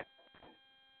 Correct.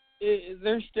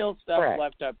 There's still stuff Correct.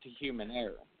 left up to human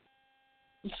error.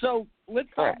 So let's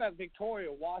Correct. talk about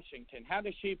Victoria Washington. How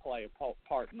does she play a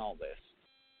part in all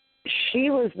this?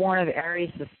 She was one of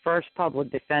Arias' first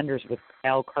public defenders with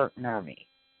El Curtin Army.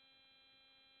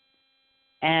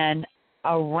 And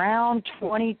around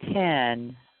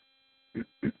 2010,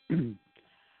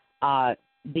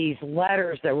 these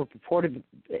letters that were purported,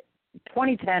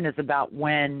 2010 is about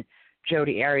when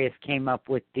Jodi Arias came up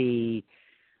with the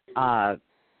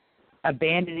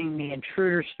abandoning the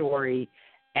intruder story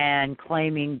and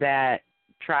claiming that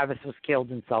Travis was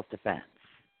killed in self-defense.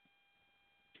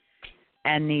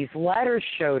 And these letters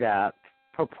showed up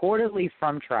purportedly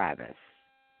from Travis,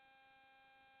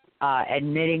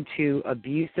 admitting to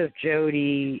abuse of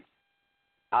Jodi,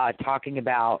 talking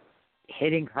about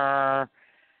hitting her,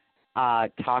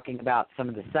 talking about some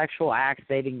of the sexual acts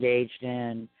they'd engaged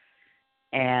in,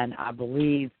 and I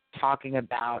believe talking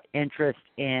about interest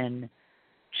in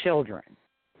children,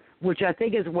 which I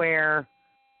think is where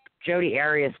Jodi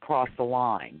Arias crossed the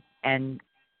line and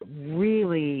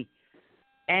really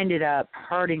ended up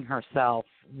hurting herself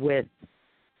with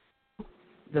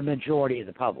the majority of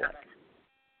the public.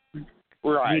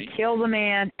 Right. You kill the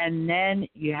man, and then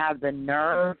you have the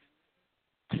nerve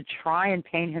to try and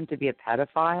paint him to be a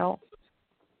pedophile,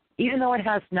 even though it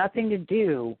has nothing to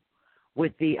do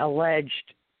with the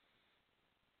alleged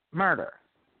murder,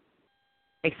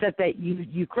 except that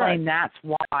you claim that's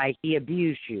why he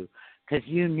abused you, because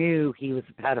you knew he was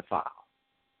a pedophile.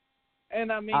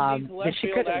 And, I mean, these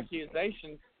left-field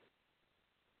accusations,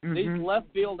 these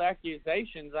left-field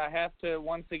accusations, I have to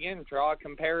once again draw a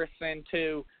comparison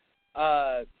to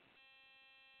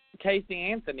Casey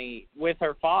Anthony with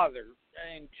her father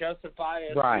and justify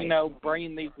it,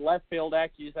 bringing these left-field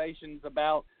accusations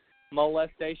about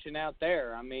molestation out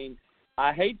there. I mean,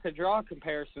 I hate to draw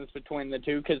comparisons between the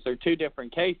two because they're two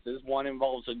different cases. One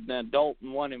involves an adult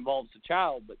and one involves a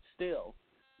child, but still.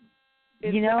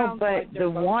 But like the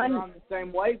one on the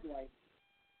same wavelength.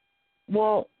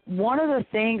 Well, one of the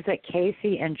things that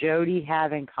Casey and Jodi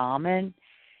have in common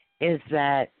is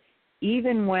that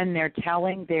even when they're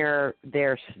telling their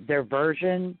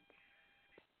version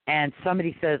and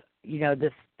somebody says,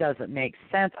 this doesn't make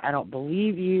sense, I don't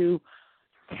believe you,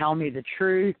 tell me the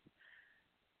truth,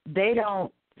 they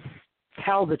don't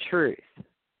tell the truth.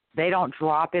 They don't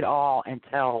drop it all and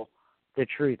tell the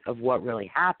truth of what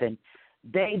really happened.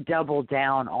 They double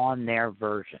down on their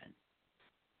version.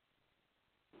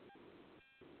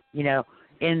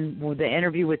 In the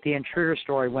interview with the intruder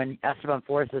story, when Esteban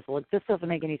Flores says, look, this doesn't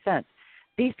make any sense.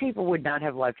 These people would not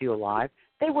have left you alive.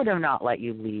 They would have not let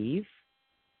you leave.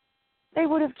 They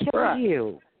would have killed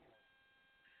you.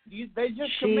 They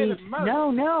just committed murder.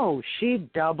 No. She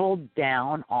doubled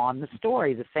down on the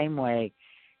story the same way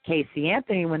Casey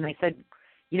Anthony, when they said,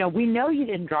 we know you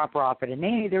didn't drop her off at a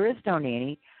nanny. There is no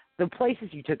nanny. the places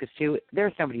you took us to,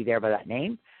 there's somebody there by that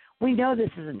name. We know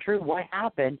this isn't true. What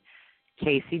happened?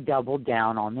 Casey doubled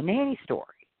down on the nanny story.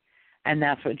 And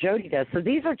that's what Jodi does. So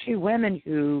these are two women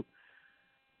who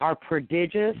are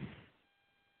prodigious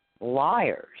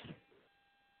liars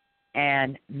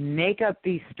and make up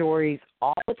these stories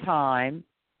all the time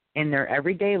in their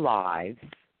everyday lives.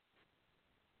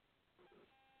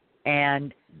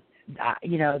 And,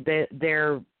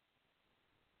 they're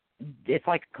it's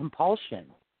like a compulsion.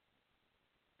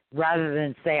 Rather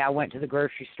than say, I went to the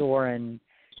grocery store and,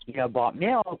 bought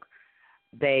milk,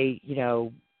 they,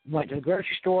 went to the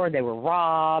grocery store, they were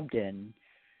robbed, and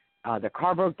their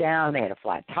car broke down, they had a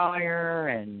flat tire,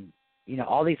 and,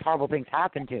 all these horrible things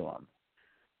happened to them.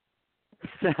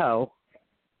 So,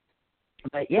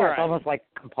 but yeah, right. It's almost like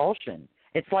compulsion.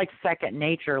 It's like second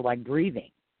nature, like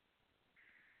breathing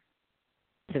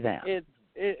to them.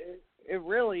 It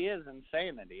really is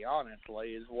insanity, honestly,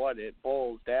 is what it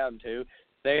boils down to.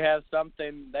 They have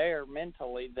something there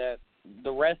mentally that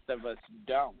the rest of us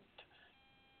don't.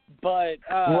 But,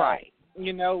 right.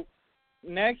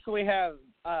 Next we have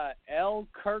L.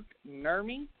 Kirk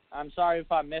Nurmi. I'm sorry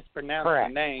if I mispronounced Correct.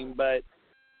 the name, but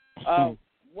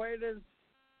where does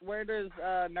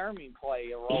Nurmi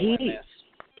play a role in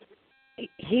this?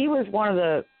 He was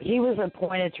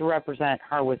appointed to represent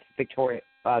her with Victoria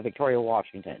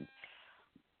Washington.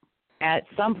 At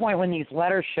some point when these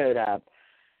letters showed up,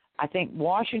 I think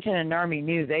Washington and Nurmi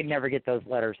knew they'd never get those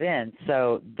letters in,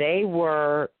 so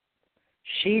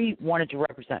she wanted to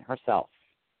represent herself.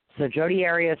 So Jodi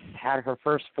Arias had her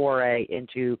first foray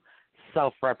into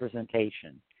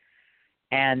self-representation,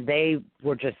 and they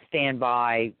were just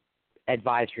standby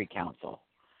advisory council.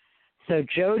 So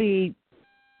Jodi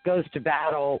goes to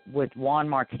battle with Juan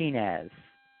Martinez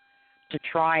to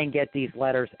try and get these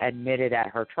letters admitted at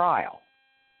her trial.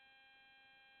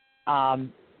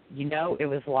 It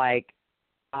was like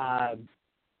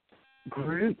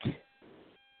Groot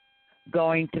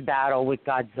going to battle with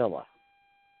Godzilla.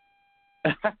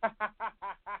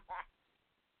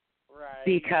 Right.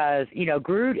 Because,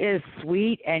 Groot is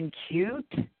sweet and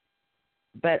cute,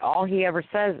 but all he ever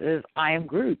says is, I am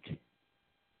Groot.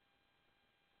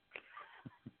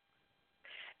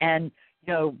 And,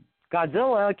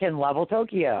 Godzilla can level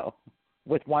Tokyo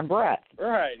with one breath.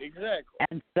 Right, exactly.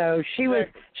 And so she was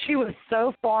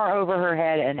so far over her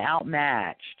head and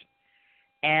outmatched.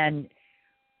 And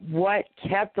what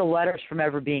kept the letters from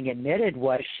ever being admitted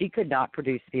was she could not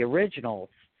produce the originals.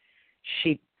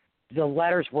 The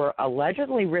letters were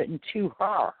allegedly written to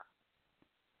her,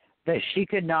 but she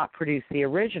could not produce the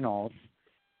originals.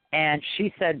 And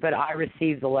she said, but I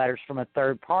received the letters from a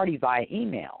third party via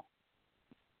email.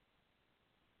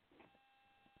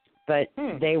 But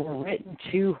they were written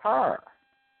to her.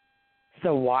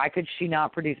 So why could she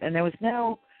not produce? And there was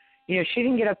no, she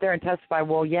didn't get up there and testify,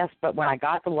 well, yes, but when I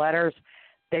got the letters,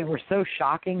 they were so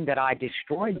shocking that I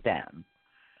destroyed them.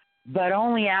 But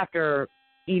only after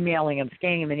emailing them,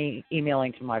 scanning them, and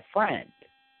emailing to my friend.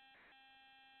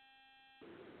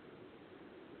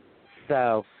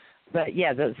 So, but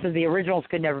yeah, so the originals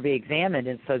could never be examined,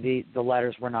 and so the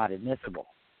letters were not admissible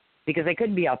because they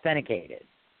couldn't be authenticated.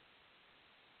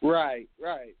 Right,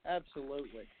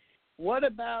 absolutely. What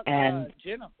about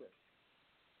Jennifer?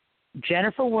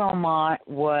 Jennifer Wilmot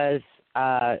was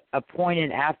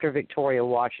appointed after Victoria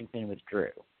Washington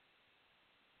withdrew.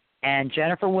 And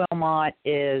Jennifer Wilmot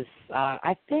is,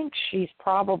 I think she's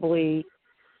probably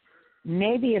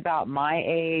maybe about my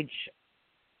age,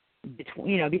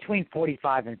 between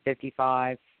 45 and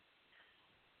 55.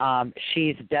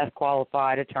 She's a death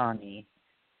qualified attorney.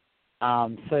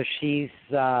 So she's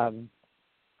not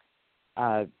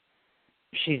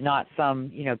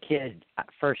some, kid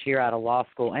first year out of law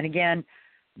school. And again,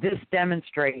 this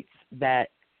demonstrates that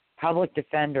public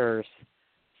defenders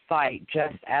fight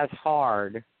just as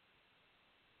hard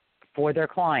for their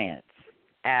clients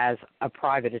as a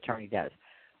private attorney does.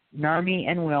 Nurmi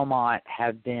and Wilmot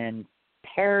have been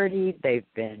parodied, they've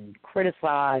been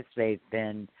criticized, they've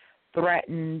been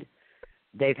threatened,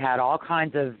 they've had all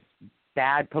kinds of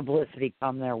bad publicity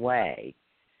come their way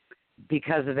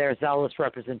because of their zealous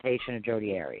representation of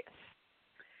Jodi Arias.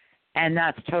 And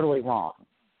that's totally wrong.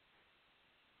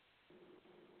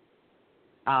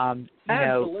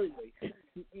 Absolutely.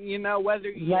 Whether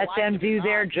you let like them it do or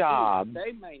their not, job.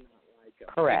 They may not like them.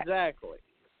 Correct. Exactly.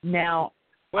 Now,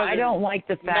 I don't like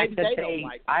the fact that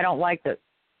I don't like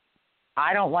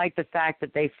the fact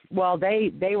that they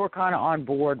were kind of on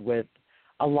board with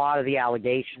a lot of the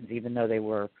allegations, even though they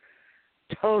were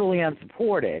totally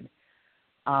unsupported.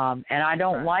 And I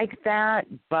don't like that,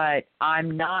 but I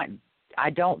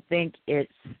don't think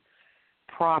it's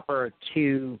proper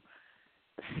to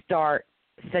start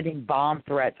sending bomb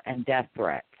threats and death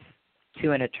threats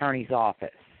to an attorney's office.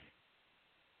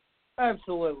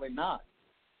 Absolutely not.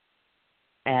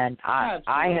 And I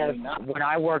have, not. when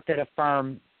I worked at a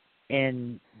firm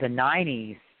in the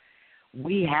 90s,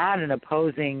 we had an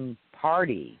opposing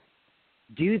party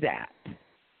do that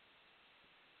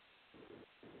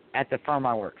at the firm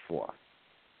I worked for.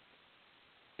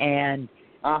 And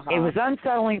it was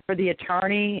unsettling for the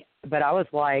attorney, but I was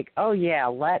like, oh, yeah,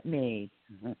 let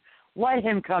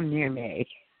him come near me.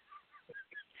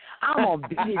 I'm going to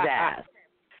be that.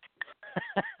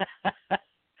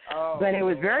 But it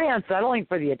was very unsettling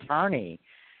for the attorney.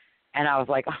 And I was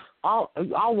like, I'll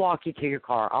walk you to your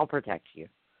car. I'll protect you.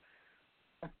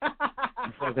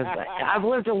 So, I've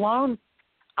lived alone.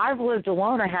 I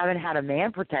haven't had a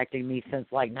man protecting me since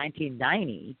like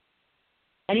 1990.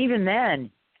 And even then,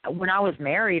 when I was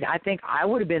married, I think I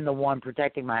would have been the one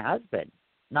protecting my husband,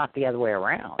 not the other way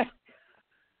around.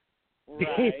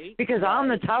 Right. Because I'm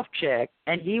the tough chick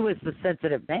and he was the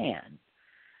sensitive man.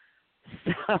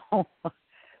 So,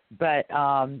 but,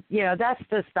 that's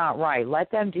just not right. Let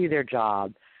them do their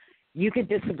job. You could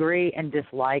disagree and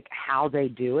dislike how they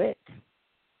do it,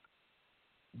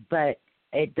 but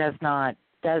it does not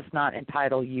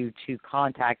entitle you to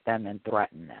contact them and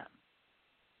threaten them.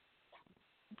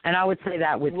 And I would say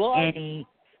that with any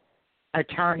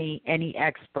attorney, any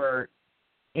expert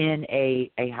in a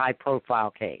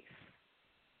high-profile case.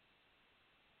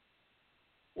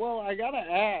 Well, I got to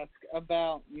ask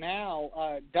about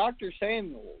now Dr.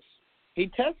 Samuels. He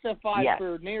testified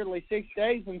for nearly 6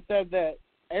 days and said that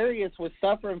Arias was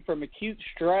suffering from acute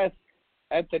stress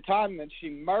at the time that she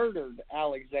murdered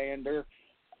Alexander.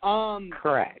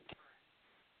 Correct.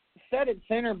 Said it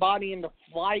sent her body into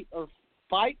fight or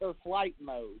flight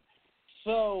mode.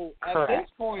 So at this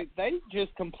point, they've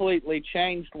just completely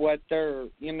changed what they're,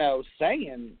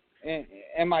 saying.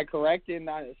 Am I correct in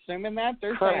assuming that?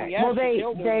 They're saying, yes, she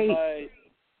killed him, but...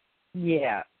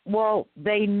 Yeah. Well,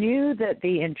 they knew that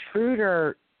the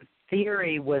intruder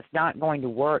theory was not going to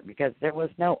work because there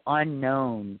was no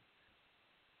unknown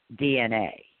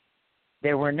DNA.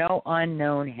 There were no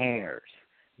unknown hairs.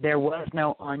 There was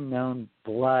no unknown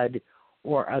blood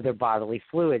or other bodily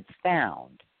fluids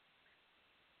found.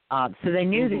 So they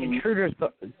knew the intruder's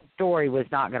story was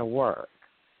not going to work.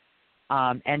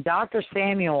 And Dr.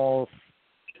 Samuels,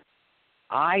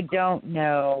 I don't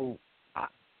know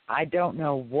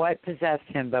what possessed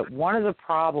him, but one of the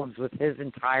problems with his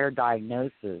entire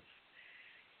diagnosis,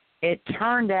 it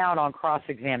turned out on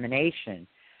cross-examination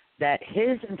that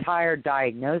his entire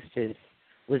diagnosis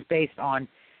was based on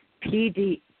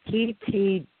PTSD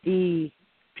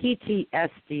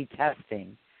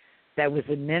testing that was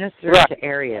administered to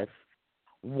Arias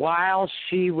while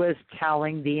she was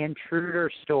telling the intruder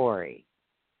story.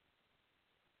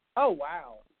 Oh,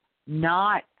 wow.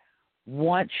 Not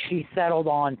once she settled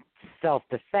on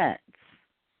self-defense.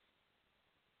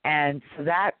 And so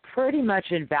that pretty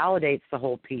much invalidates the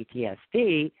whole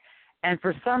PTSD. And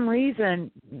for some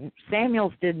reason,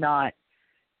 Samuels did not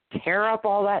tear up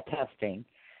all that testing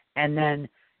and then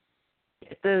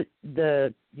get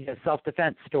the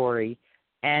self-defense story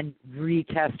and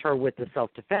retest her with the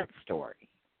self-defense story.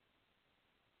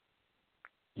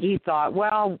 He thought,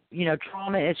 well,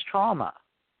 trauma is trauma.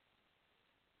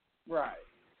 Right.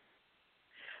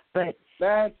 But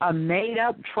a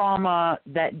made-up trauma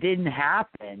that didn't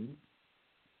happen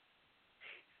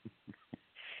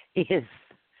is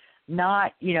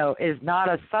not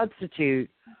a substitute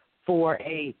for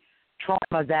a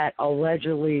trauma that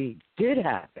allegedly did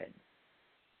happen.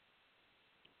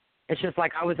 It's just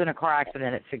like I was in a car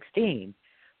accident at 16,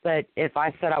 but if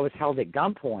I said I was held at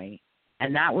gunpoint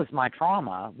and that was my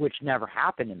trauma, which never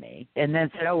happened to me, and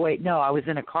then said, oh, wait, no, I was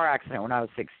in a car accident when I was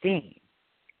 16,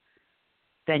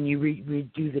 then you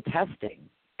redo the testing.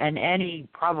 And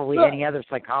probably any other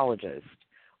psychologist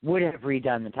would have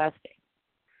redone the testing.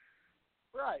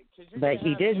 Right. But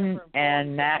he didn't,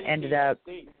 and that ended up...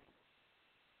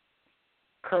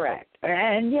 Correct.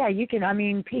 And, yeah,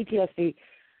 PTSD,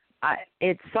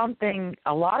 it's something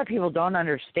a lot of people don't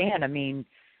understand. I mean,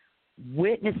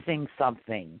 witnessing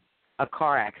something, a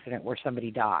car accident where somebody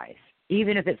dies,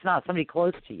 even if it's not somebody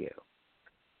close to you,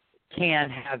 can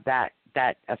have that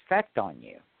effect on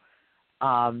you.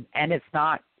 And it's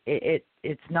not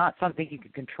something you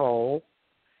can control.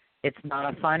 It's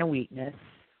not a sign of weakness.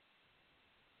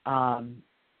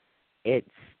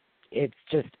 It's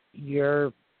just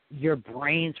your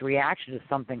brain's reaction to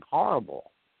something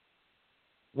horrible.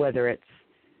 Whether it's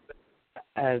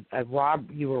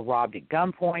you were robbed at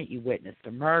gunpoint, you witnessed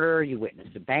a murder, you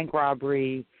witnessed a bank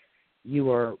robbery, you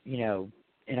were, in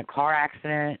a car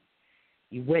accident.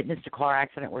 You witnessed a car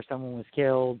accident where someone was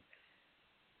killed.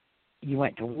 You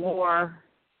went to war.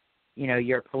 You know,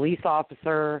 you're a police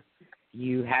officer.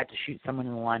 You had to shoot someone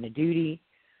in the line of duty.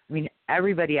 I mean,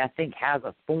 everybody, I think, has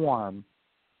a form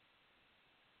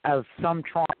of some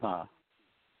trauma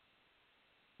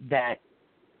that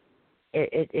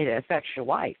it affects your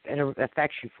life, and it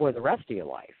affects you for the rest of your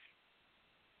life.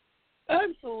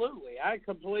 Absolutely. I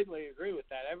completely agree with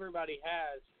that. Everybody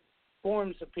has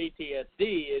forms of PTSD.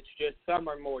 It's just some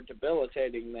are more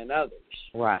debilitating than others.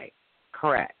 Right.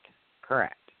 Correct.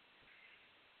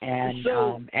 And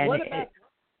so, and what about...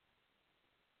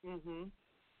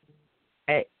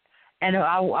 And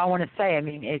I want to say, I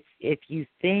mean, if you've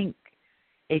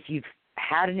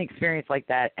had an experience like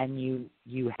that and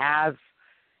you have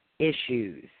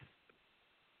issues,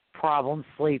 problems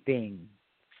sleeping,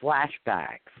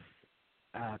 flashbacks,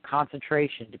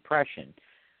 concentration, depression,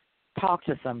 talk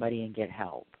to somebody and get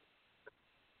help.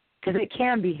 Because it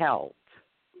can be helped.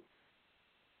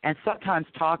 And sometimes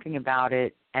talking about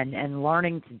it and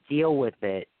learning to deal with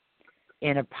it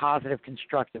in a positive,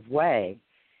 constructive way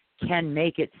can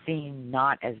make it seem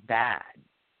not as bad.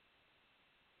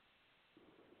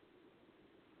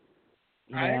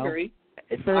 I agree.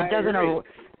 So it doesn't.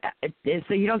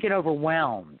 So you don't get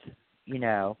overwhelmed, you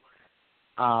know.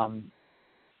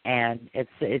 And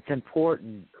it's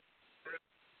important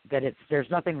that there's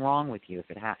nothing wrong with you. If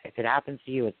it happens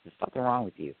to you, there's something wrong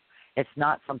with you. It's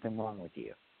not something wrong with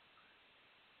you.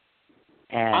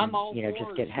 And I'm all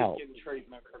just get help.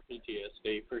 Treatment for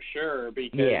PTSD for sure,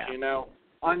 because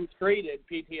untreated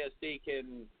PTSD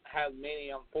can have many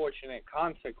unfortunate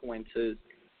consequences.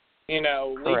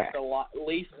 Correct.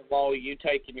 Least of all, you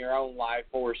taking your own life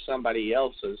or somebody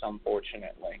else's,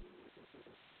 unfortunately.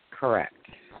 Correct.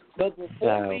 But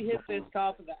before we hit this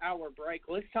top of the hour break,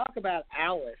 let's talk about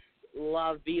Alice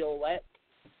La Violette.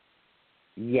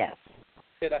 Yes.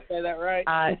 Did I say that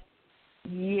right?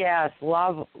 Yes,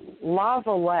 La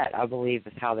Violette, I believe,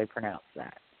 is how they pronounce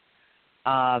that.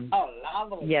 La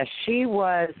Violette. Yes, she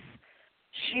was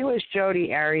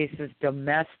Jodi Arias'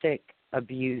 domestic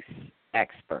abuse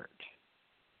expert.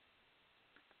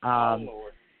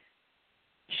 Lord.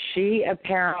 She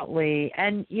apparently,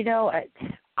 and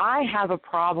I have a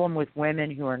problem with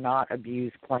women who are not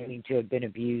abused, claiming to have been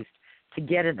abused, to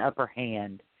get an upper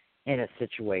hand in a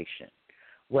situation,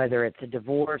 whether it's a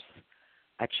divorce,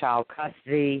 a child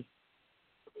custody,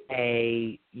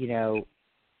 getting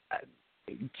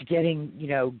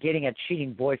a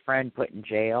cheating boyfriend put in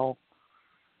jail.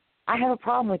 I have a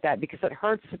problem with that because it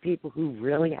hurts the people who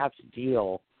really have to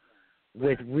deal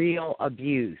with real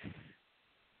abuse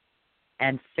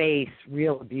and face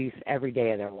real abuse every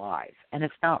day of their lives, and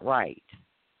it's not right.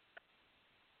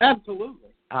 Absolutely.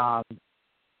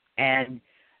 And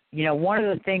one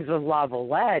of the things with La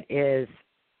Violette is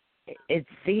it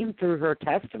seemed through her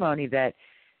testimony that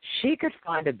she could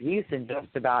find abuse in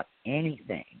just about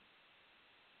anything.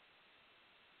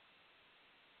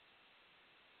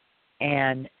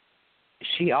 And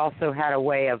she also had a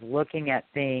way of looking at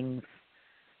things.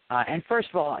 And first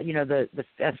of all,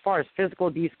 as far as physical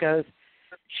abuse goes,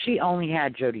 she only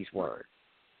had Jodi's word.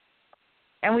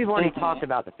 And we've already talked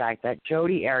about the fact that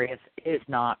Jodi Arias is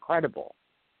not credible.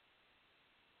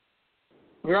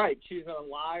 Right. She's a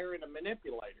liar and a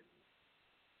manipulator.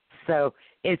 So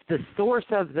if the source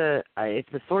of the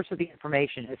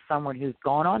information is someone who's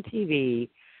gone on TV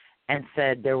and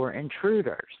said there were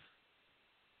intruders,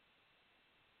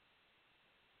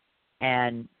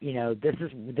 and this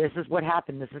is what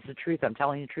happened, this is the truth, I'm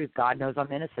telling you the truth, God knows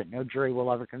I'm innocent, no jury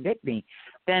will ever convict me,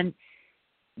 then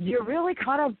you're really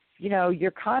kind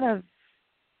of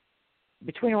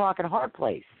between a rock and a hard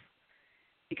place,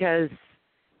 because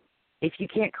if you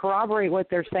can't corroborate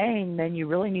what they're saying, then you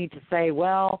really need to say,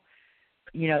 well,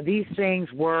 these things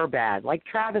were bad. Like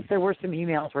Travis, there were some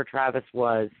emails where Travis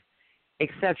was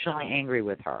exceptionally angry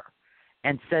with her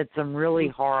and said some really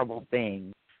horrible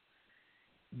things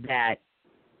that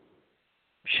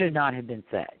should not have been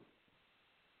said.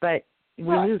 But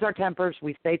we lose our tempers.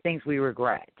 We say things we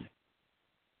regret.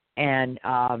 And,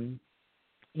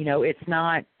 it's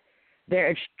not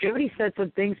there. Jodi said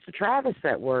some things to Travis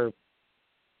that were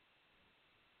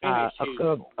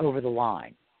over the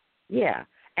line. Yeah.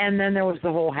 And then there was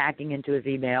the whole hacking into his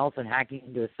emails and hacking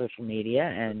into his social media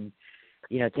and,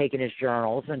 taking his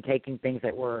journals and taking things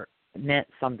that meant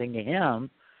something to him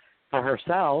for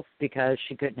herself because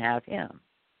she couldn't have him.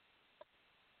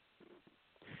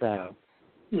 So.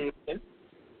 Very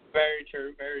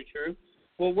true, very true.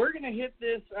 Well, we're going to hit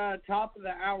this top of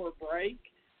the hour break.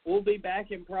 We'll be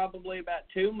back in probably about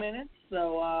 2 minutes,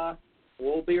 so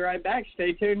we'll be right back.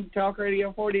 Stay tuned to Talk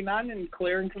Radio 49 and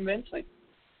Clear and Convincing.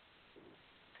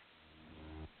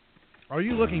 Are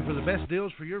you looking for the best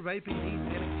deals for your vaping needs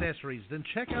and accessories? Then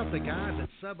check out the guys at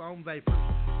Sub-Ohm Vapors.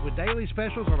 With daily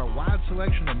specials on a wide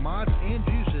selection of mods and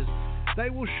juices, they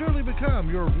will surely become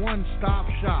your one-stop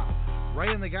shop.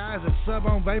 Ray and the guys at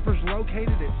Sub-Ohm Vapors, located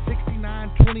at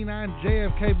 6929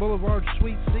 JFK Boulevard,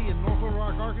 Suite C in North Little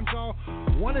Rock, Arkansas,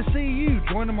 want to see you.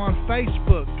 Join them on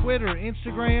Facebook, Twitter,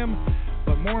 Instagram,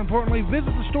 but more importantly, visit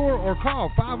the store or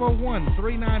call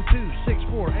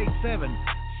 501-392-6487.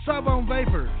 Sub-Ohm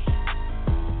Vapors.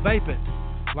 Vape it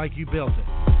like you built it.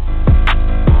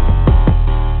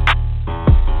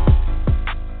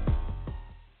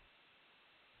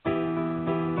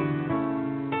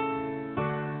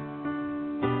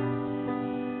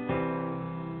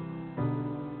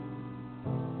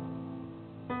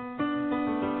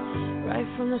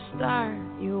 From the start,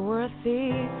 you were a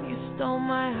thief, you stole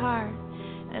my heart,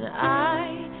 and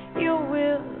I, your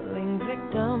willing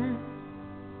victim.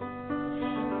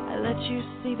 I let you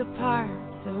see the parts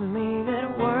of me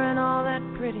that weren't all that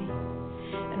pretty,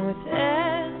 and with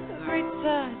every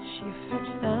touch you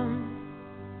fixed them.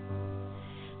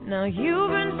 Now you've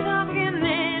been talking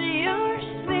in your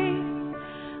sleep,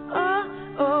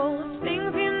 oh,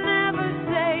 things you never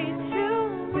say to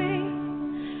me,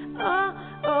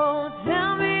 oh,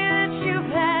 tell me that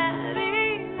you've had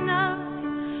enough,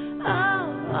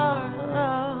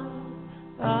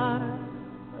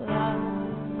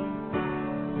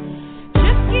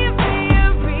 Just give me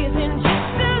a reason,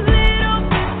 just a little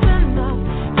bit's enough,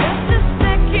 just a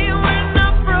second when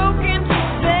I'm broken to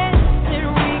bits, and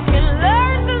we can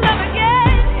learn to love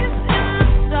again. It's in the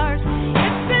stars,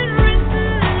 it's been written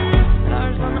in the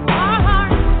stars on our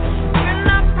hearts. We're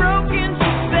not broken to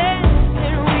bits,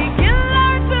 and we can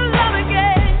learn to love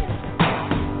again.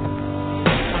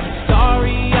 I'm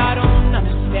sorry, I don't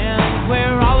understand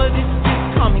where all of this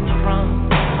is coming from.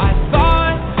 I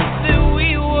thought that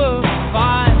we were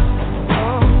fine.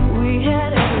 Oh, we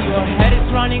had everything. Your head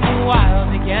is running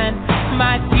wild again.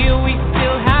 My dear, we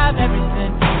still have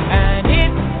everything, and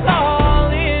it's all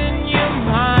in your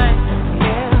mind.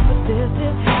 Yeah, but this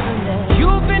is happening.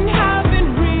 You've been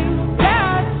having real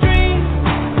bad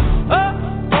dreams.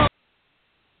 Oh.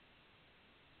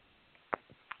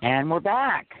 And we're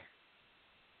back.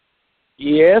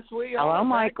 Yes, we Hello, are.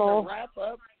 Michael. Back to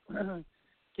wrap up.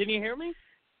 Can you hear me?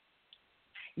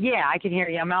 Yeah, I can hear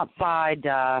you. I'm outside.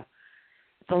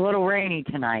 It's a little rainy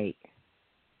tonight.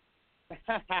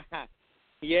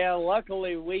 Yeah,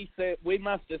 luckily we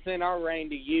must have sent our rain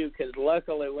to you, because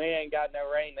luckily we ain't got no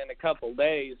rain in a couple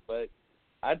days. But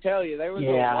I tell you, there was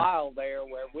a while there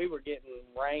where we were getting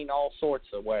rain all sorts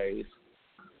of ways.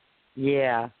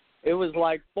 Yeah. It was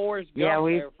like Forrest Gump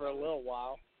there for a little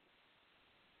while.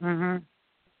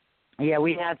 Yeah,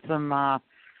 we had some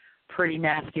pretty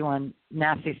nasty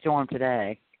storm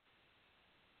today,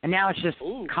 and now it's just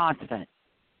constant.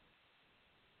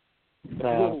 So.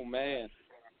 Oh man.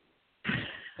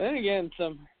 Then again,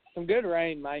 some good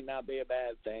rain might not be a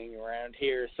bad thing around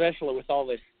here, especially with all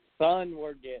this sun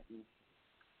we're getting.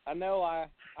 I know I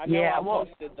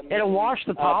posted the meme. It'll wash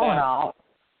the pollen out.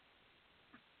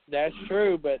 That's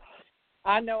true, but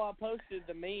I know I posted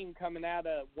the meme coming out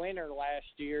of winter last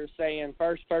year saying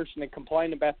first person to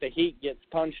complain about the heat gets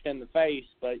punched in the face,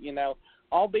 but,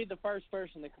 I'll be the first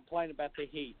person to complain about the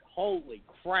heat. Holy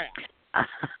crap.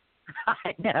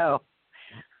 I know.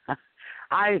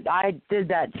 I did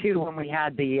that, too, when we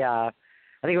had the, I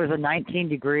think it was a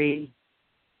 19-degree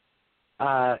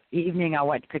evening. I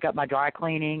went to pick up my dry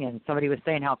cleaning, and somebody was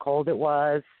saying how cold it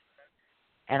was,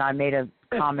 and I made a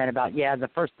comment about, the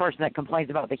first person that complains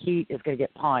about the heat is going to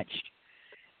get punched.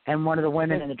 And one of the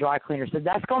women in the dry cleaner said,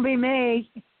 that's going to be me.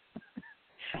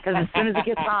 Because as soon as it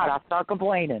gets hot, I'll start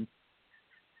complaining.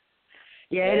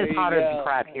 Yeah, it is hotter than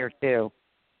crap here, too.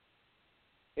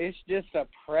 It's just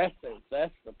oppressive.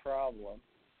 That's the problem.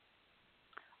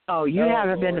 Oh, you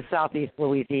haven't been to Southeast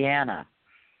Louisiana.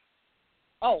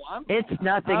 Oh, It's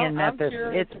nothing in Memphis.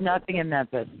 Sure it's nothing in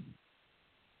Memphis.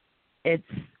 It's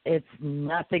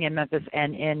nothing in Memphis.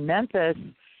 And in Memphis,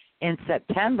 in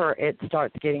September, it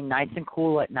starts getting nice and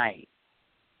cool at night.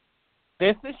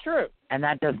 This is true. And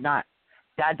that does not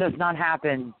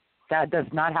happen. That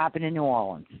does not happen in New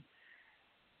Orleans.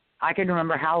 I can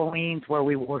remember Halloweens where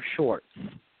we wore shorts.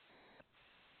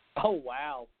 Oh,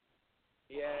 wow.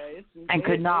 Yeah,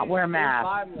 could not wear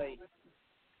masks.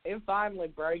 It finally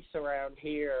breaks around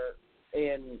here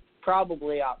in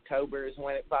probably October is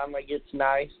when it finally gets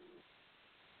nice.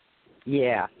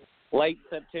 Yeah. Late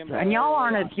September. And y'all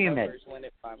aren't as October humid. is when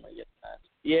it finally gets nice.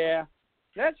 Yeah,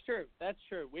 that's true. That's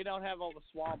true. We don't have all the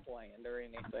swampland or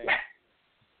anything.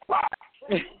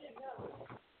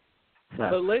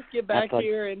 So let's get back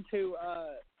here into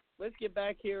let's get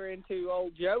back here into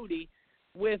old Jodi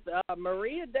with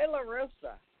Maria De La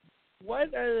Rosa. What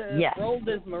role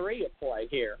does Maria play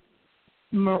here?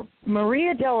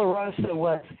 Maria De La Rosa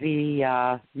was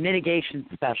the mitigation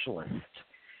specialist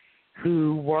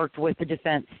who worked with the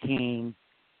defense team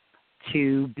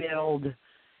to build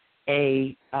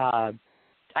a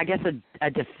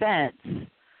defense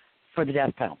for the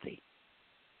death penalty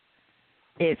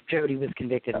if Jodi was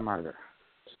convicted of murder.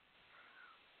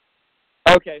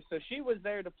 Okay, so she was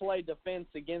there to play defense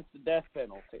against the death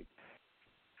penalty.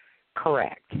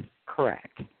 Correct.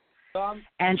 So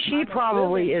and she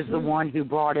probably is the one who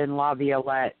brought in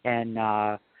Lavalette and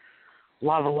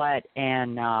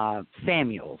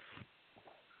Samuels.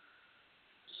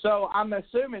 So I'm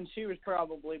assuming she was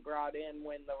probably brought in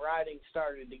when the writing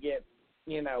started to get,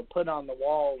 put on the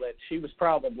wall that she was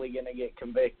probably going to get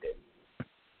convicted.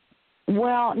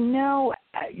 Well, no,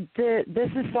 this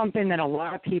is something that a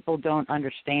lot of people don't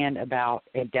understand about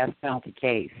a death penalty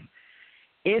case.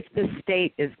 If the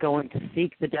state is going to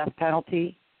seek the death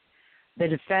penalty, the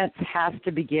defense has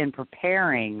to begin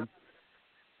preparing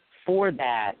for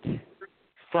that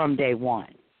from day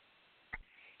one.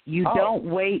 You don't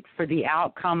wait for the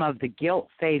outcome of the guilt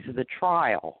phase of the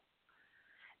trial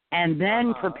and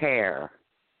then prepare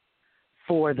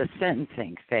for the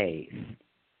sentencing phase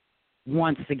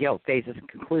once the guilt phase is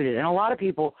concluded. And a lot of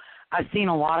people, I've seen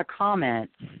a lot of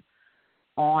comments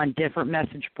on different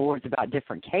message boards about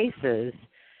different cases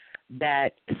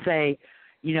that say,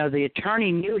 the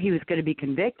attorney knew he was going to be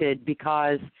convicted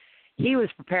because he was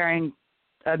preparing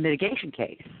a mitigation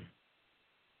case.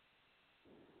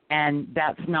 And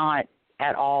that's not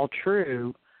at all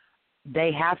true.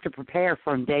 They have to prepare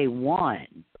from day one,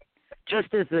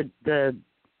 just as the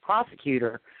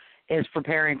prosecutor is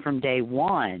preparing from day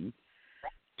one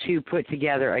to put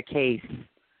together a case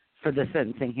for the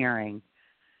sentencing hearing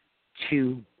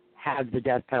to have the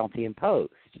death penalty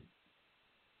imposed.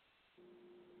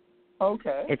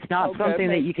 Okay. It's not something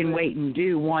that you can wait and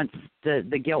do once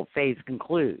the guilt phase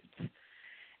concludes.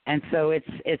 And so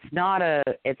it's not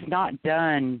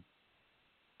done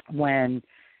when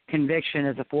conviction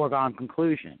is a foregone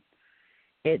conclusion.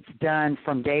 It's done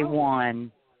from day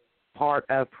one, part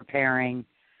of preparing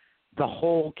the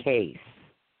whole case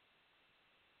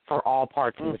for all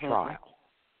parts of the trial.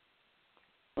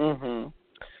 Mm-hmm.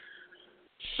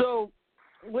 So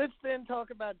let's then talk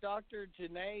about Dr.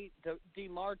 Janine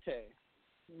DeMarte.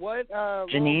 What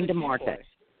Janine DeMarte.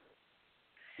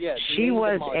 Yeah, she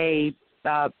was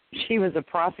a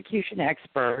prosecution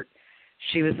expert.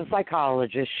 She was a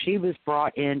psychologist. She was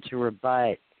brought in to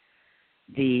rebut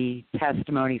the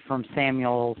testimony from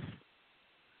Samuels,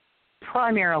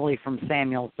 primarily from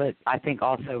Samuels, but I think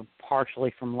also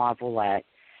partially from Lavalette.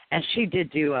 And she did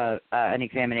do an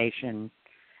examination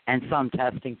and some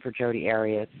testing for Jodi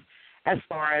Arias as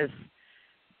far as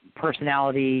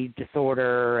personality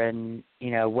disorder and,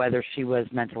 whether she was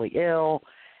mentally ill.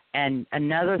 And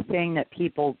another thing that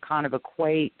people kind of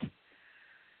equate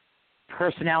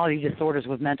personality disorders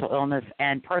with mental illness,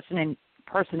 and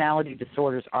personality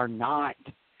disorders are not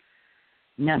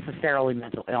necessarily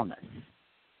mental illness.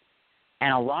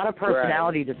 And a lot of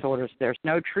personality disorders, there's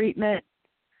no treatment,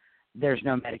 there's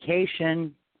no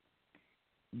medication,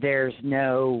 there's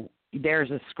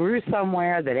a screw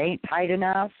somewhere that ain't tight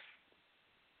enough,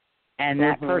 and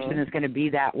that person is going to be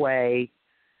that way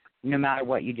no matter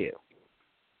what you do.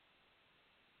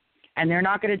 And they're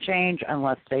not going to change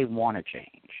unless they want to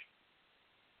change.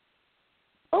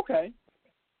 Okay.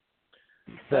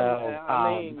 So,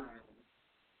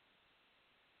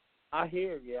 I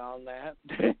hear you on that.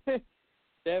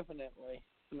 Definitely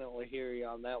hear you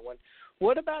on that one.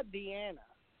 What about Deanna?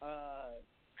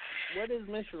 What does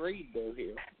Miss Reed do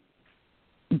here?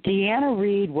 Deanna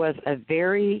Reed was a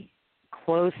very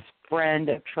close friend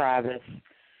of Travis.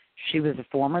 She was a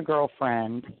former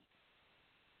girlfriend.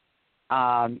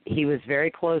 He was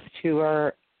very close to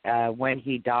her. When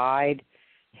he died,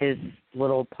 his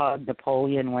little pug,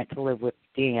 Napoleon, went to live with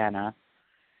Deanna.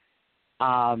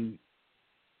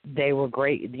 They were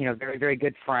great, very, very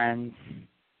good friends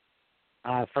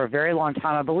for a very long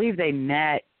time. I believe they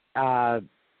met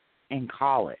in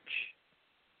college.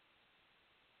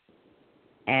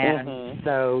 And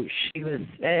so she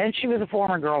was a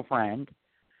former girlfriend.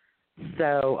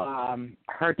 So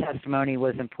her testimony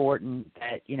was important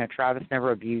that, Travis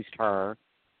never abused her.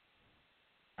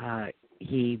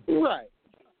 He,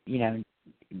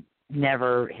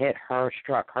 never hit her,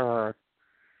 struck her,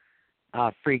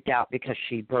 freaked out because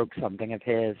she broke something of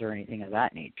his or anything of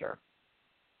that nature.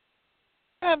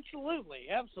 Absolutely.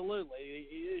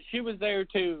 She was there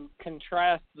to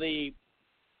contrast the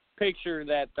picture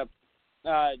that the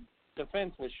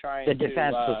defense was trying the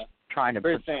defense was trying to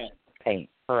present. paint.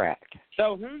 Correct.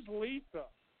 So who's Lisa?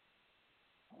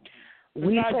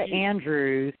 Lisa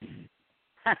Andrews.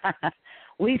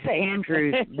 Lisa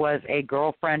Andrews was a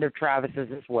girlfriend of Travis's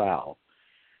as well.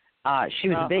 She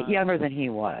was a bit younger than he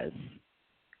was.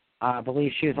 I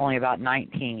believe she was only about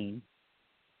 19.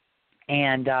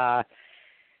 And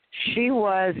she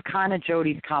was kind of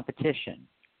Jodi's competition.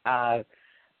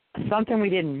 Something we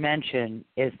didn't mention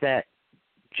is that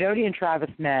Jodi and Travis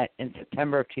met in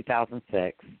September of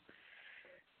 2006.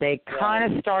 They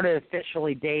kind of started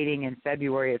officially dating in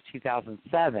February of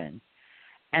 2007,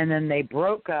 and then they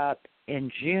broke up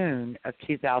in June of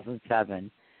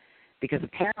 2007 because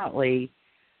apparently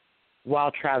while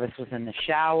Travis was in the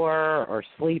shower or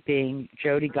sleeping,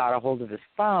 Jodi got a hold of his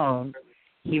phone.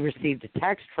 He received a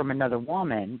text from another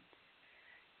woman,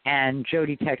 and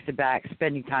Jodi texted back,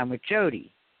 spending time with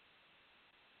Jodi,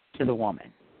 to the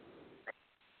woman,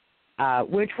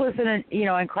 which was an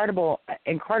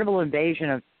incredible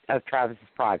invasion of Travis's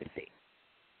privacy.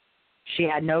 She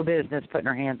had no business putting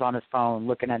her hands on his phone,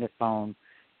 looking at his phone,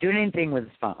 doing anything with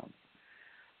his phone.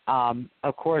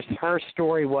 Of course, her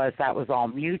story was that was all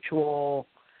mutual.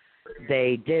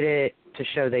 They did it to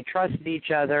show they trusted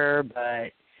each other,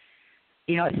 but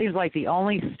it seems like the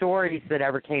only stories that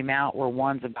ever came out were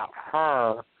ones about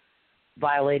her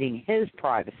violating his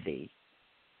privacy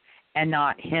and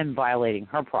not him violating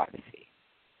her privacy.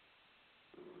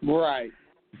 Right.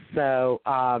 So,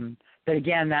 but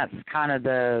again, that's kind of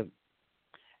the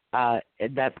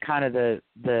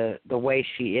way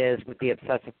she is with the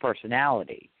obsessive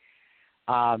personality.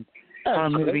 Her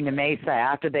moving to Mesa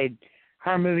after they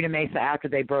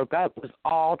broke up was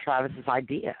all Travis's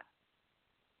idea.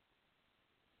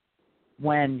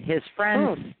 When his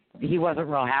friends, he wasn't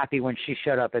real happy when she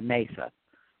showed up in Mesa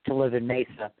to live in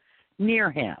Mesa near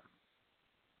him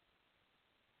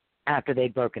after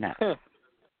they'd broken up.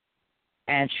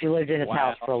 And she lived in his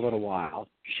house for a little while.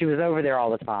 She was over there all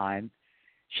the time.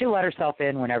 She let herself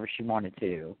in whenever she wanted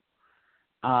to.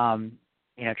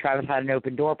 Travis had an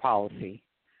open door policy.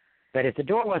 But if the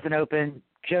door wasn't open,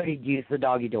 Jodi'd use the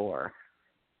doggy door.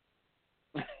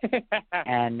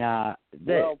 And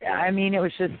it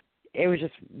was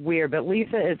just weird. But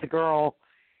Lisa is the girl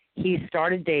he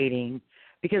started dating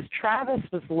because Travis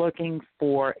was looking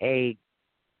for a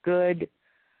good,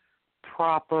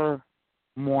 proper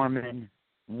Mormon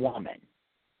woman.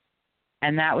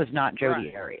 And that was not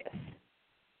Jodi Arias.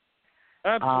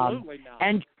 Absolutely not.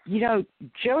 And,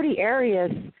 Jodi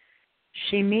Arias,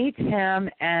 she meets him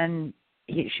in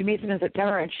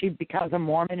September and she becomes a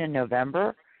Mormon in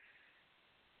November.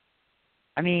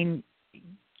 I mean,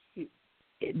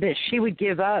 that she would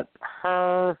give up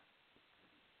her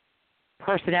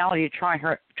personality to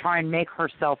try and make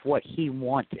herself what he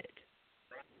wanted.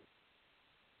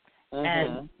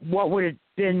 And what would have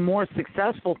been more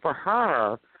successful for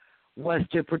her was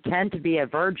to pretend to be a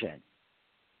virgin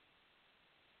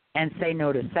and say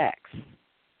no to sex.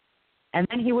 And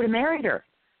then he would have married her.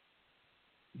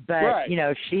 But,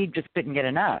 she just couldn't get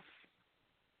enough.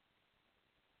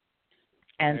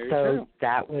 And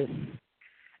that was,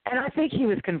 and I think he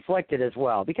was conflicted as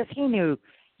well because he knew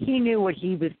what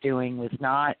he was doing was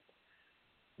not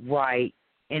right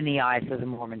in the eyes of the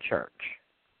Mormon church.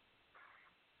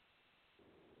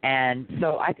 And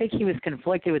so I think he was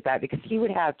conflicted with that because he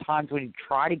would have times when he'd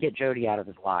try to get Jodi out of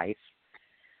his life,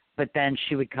 but then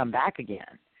she would come back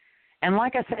again. And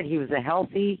like I said, he was a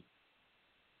healthy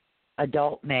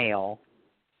adult male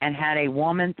and had a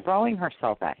woman throwing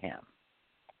herself at him.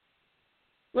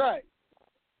 Right.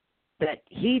 That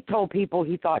he told people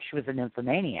he thought she was an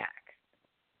nymphomaniac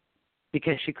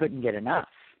because she couldn't get enough.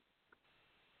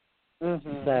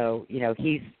 Mm-hmm. So,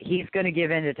 he's going to give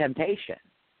in to temptation.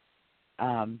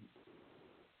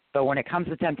 But when it comes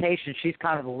to temptation, she's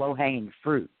kind of the low-hanging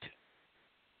fruit.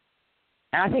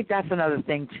 And I think that's another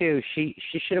thing, too. She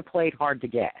should have played hard to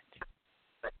get.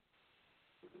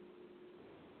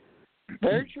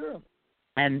 Very true.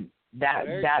 And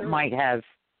that might have,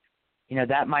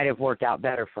 that might have worked out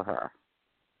better for her.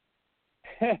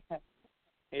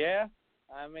 Yeah.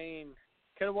 I mean,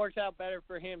 could have worked out better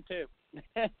for him, too.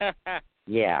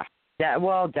 Yeah.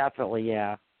 Definitely,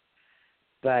 yeah.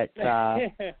 But,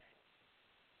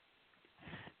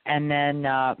 and then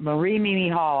Marie Mimi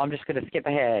Hall, I'm just going to skip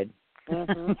ahead.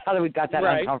 Mm-hmm. Now that we've got that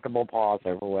uncomfortable pause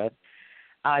over with.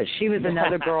 She was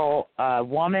another girl,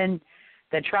 woman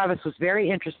that Travis was very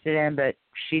interested in, but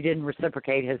she didn't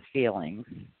reciprocate his feelings.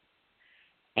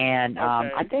 And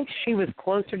I think she was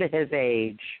closer to his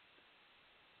age.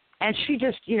 And she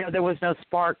just, there was no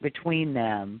spark between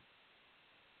them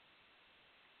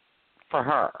for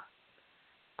her.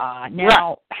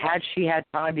 Now, had she had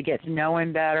time to get to know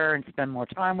him better and spend more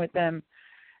time with him,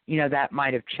 that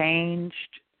might have changed.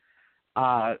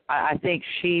 I think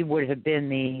she would have been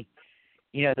the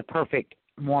perfect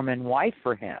Mormon wife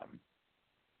for him.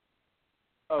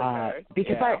 Okay.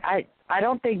 Because I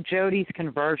don't think Jodi's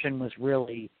conversion was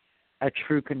really a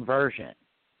true conversion.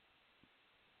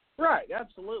 Right,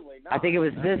 absolutely not. I think it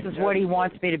was, this is what he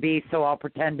wants me to be, so I'll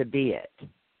pretend to be it.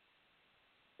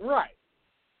 Right.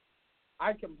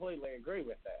 I completely agree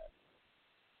with that.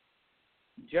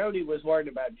 Jodi was worried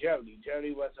about Jodi.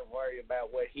 Jodi wasn't worried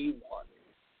about what he wanted.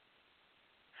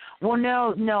 Well,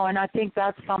 no, and I think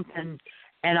that's something,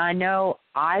 and I know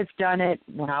I've done it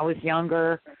when I was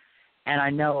younger, and I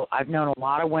know I've known a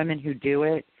lot of women who do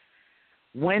it.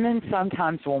 Women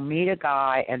sometimes will meet a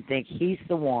guy and think he's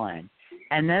the one,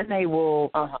 and then they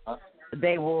will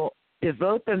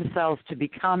devote themselves to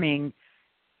becoming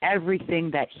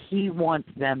everything that he wants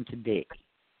them to be.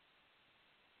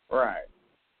 Right.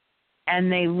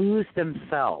 And they lose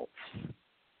themselves.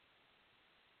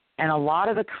 And a lot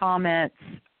of the comments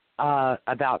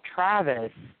about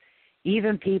Travis,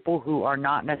 even people who are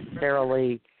not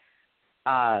necessarily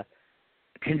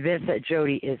convinced that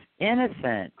Jodi is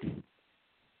innocent,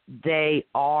 they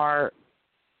are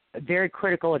very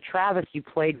critical of Travis. You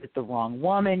played with the wrong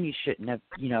woman. You shouldn't have,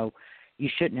 you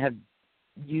shouldn't have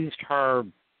used her,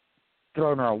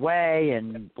 thrown her away,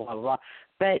 and blah, blah, blah.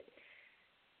 But,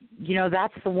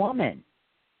 that's the woman.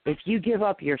 If you give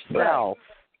up yourself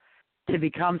to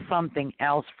become something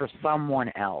else for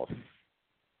someone else,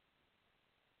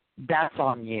 that's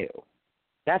on you.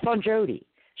 That's on Jodi.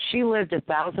 She lived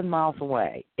 1,000 miles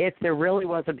away. If there really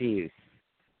was abuse,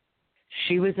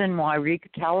 she was in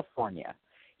Yreka, California.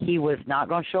 He was not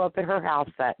going to show up at her house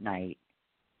that night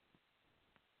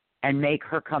and make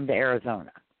her come to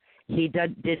Arizona. He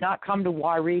did not come to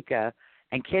Yreka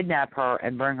and kidnap her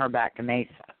and bring her back to Mesa.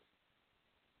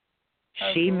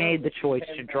 She made the choice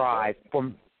to drive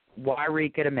from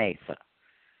Yreka to Mesa.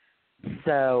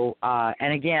 So,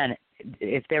 and again,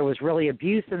 if there was really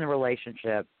abuse in the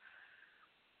relationship,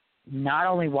 not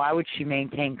only why would she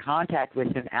maintain contact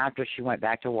with him after she went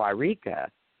back to Yreka,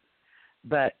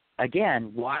 but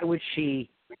again, why would she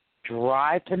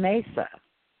drive to Mesa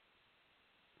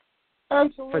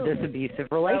Absolutely. for this abusive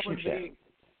relationship?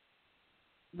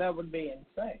 That would be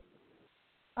insane.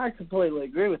 I completely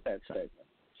agree with that statement.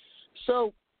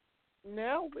 So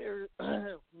now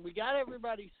we got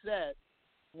everybody set.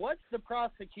 What's the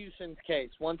prosecution's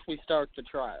case once we start the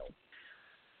trial?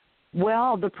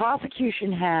 Well, the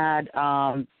prosecution had,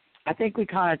 I think we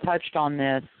kind of touched on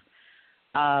this,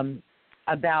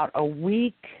 about a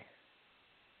week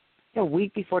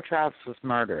before Travis was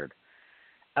murdered.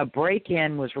 A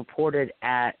break-in was reported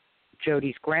at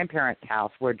Jodi's grandparents'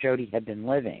 house where Jodi had been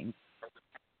living.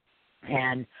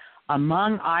 And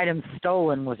among items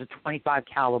stolen was a .25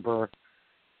 caliber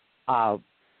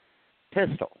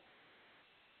pistol.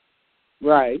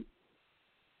 Right.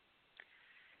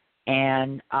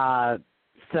 And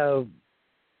so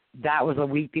that was a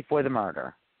week before the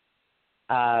murder.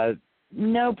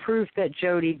 No proof that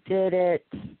Jodi did it,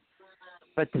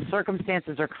 but the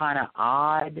circumstances are kind of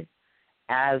odd,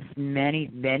 as many,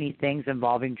 many things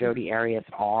involving Jodi Arias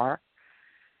are.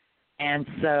 And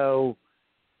so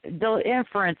the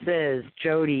inference is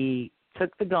Jodi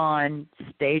took the gun,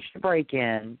 staged a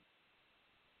break-in,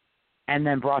 and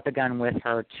then brought the gun with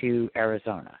her to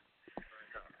Arizona.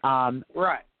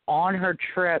 Right. On her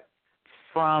trip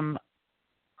from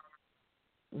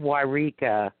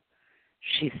Yreka,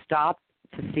 she stopped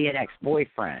to see an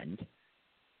ex-boyfriend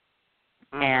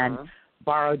and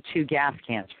borrowed 2 gas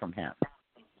cans from him.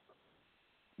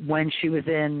 When she went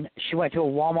to a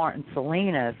Walmart in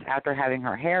Salinas after having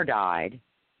her hair dyed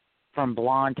from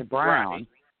blonde to brown,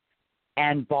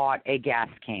 and bought a gas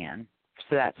can.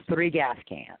 So that's 3 gas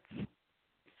cans.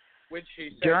 Which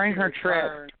she said during her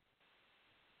trip,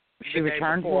 she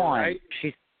returned one. Right?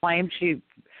 She claimed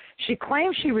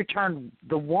she returned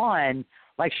the one,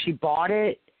 like she bought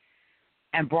it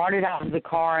and brought it out of the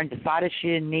car and decided she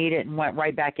didn't need it and went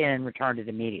right back in and returned it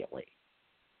immediately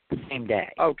the same day.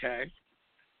 Okay.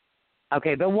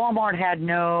 Okay, but Walmart had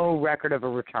no record of a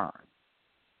return.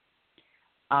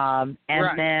 And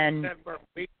then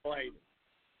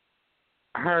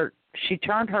she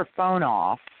turned her phone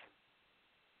off,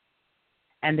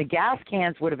 and the gas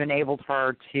cans would have enabled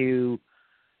her to,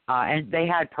 and they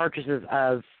had purchases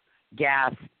of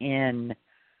gas in,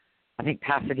 I think,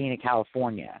 Pasadena,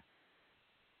 California.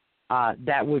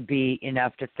 That would be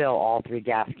enough to fill all 3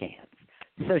 gas cans.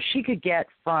 So she could get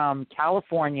from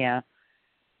California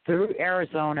through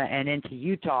Arizona and into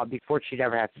Utah before she'd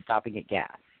ever have to stop and get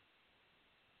gas.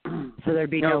 so there'd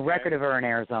be no Okay. record of her in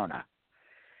Arizona.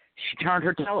 She turned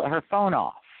her phone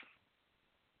off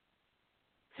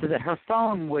so that her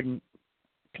phone wouldn't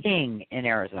ping in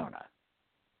Arizona.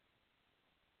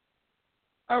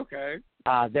 Okay.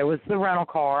 There was the rental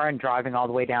car and driving all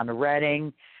the way down to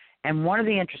Redding. And one of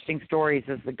the interesting stories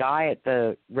is the guy at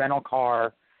the rental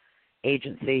car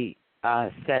agency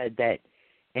said that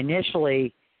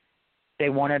initially they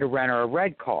wanted to rent her a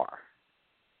red car.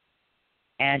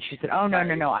 And she said, oh,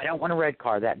 no, I don't want a red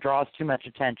car. That draws too much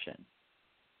attention.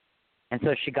 And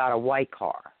so she got a white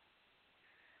car.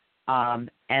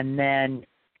 And then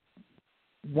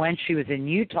when she was in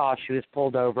Utah, she was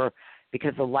pulled over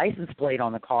because the license plate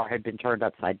on the car had been turned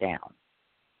upside down.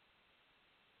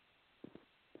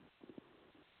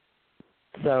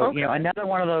 So, Okay. another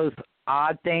one of those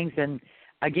odd things. And,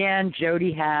 again,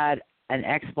 Jodi had an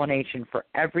explanation for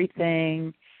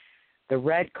everything. The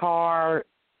red car,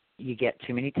 you get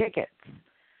too many tickets.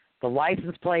 The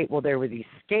license plate, well, there were these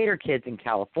skater kids in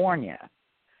California,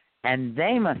 and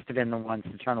they must have been the ones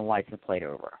to turn the license plate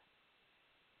over.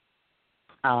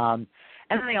 And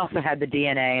then they also had the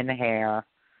DNA and the hair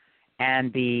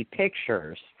and the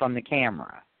pictures from the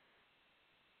camera.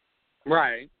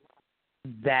 Right.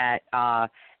 That,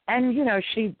 and,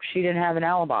 she didn't have an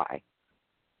alibi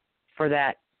for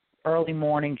that early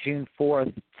morning, June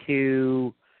 4th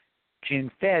to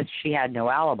June 5th. She had no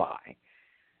alibi.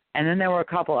 And then there were a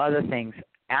couple other things.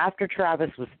 After Travis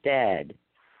was dead,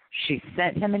 she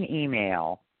sent him an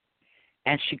email,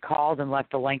 and she called and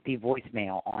left a lengthy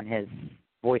voicemail on his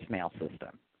voicemail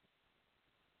system.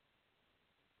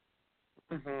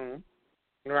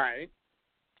 Right.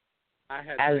 I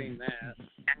had seen that.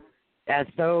 As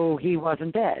though he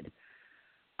wasn't dead.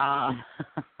 Or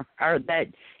that,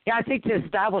 I think to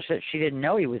establish that she didn't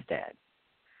know he was dead,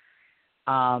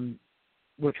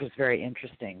 which was very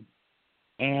interesting.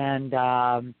 And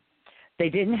they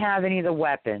didn't have any of the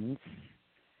weapons.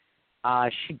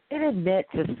 She did admit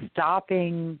to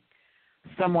stopping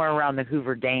somewhere around the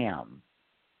Hoover Dam.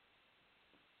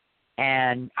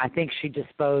 And I think she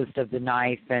disposed of the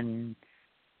knife and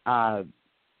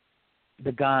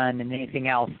the gun and anything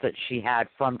else that she had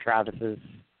from Travis's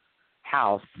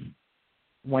house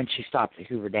when she stopped at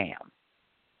Hoover Dam.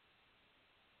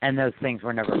 And those things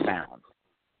were never found.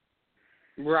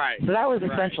 Right. So that was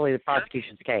essentially the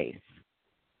prosecution's case.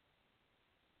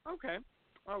 Okay.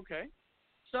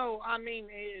 So, I mean,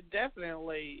 it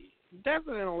definitely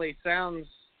sounds,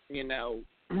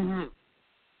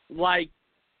 like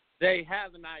they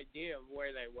have an idea of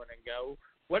where they want to go.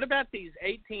 What about these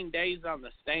 18 days on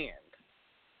the stand?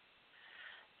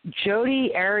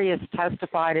 Jodi Arias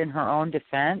testified in her own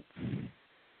defense,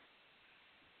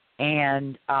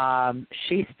 and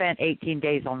she spent 18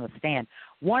 days on the stand.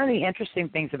 One of the interesting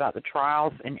things about the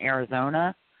trials in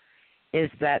Arizona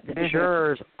is that the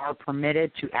jurors are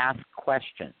permitted to ask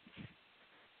questions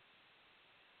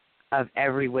of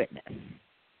every witness.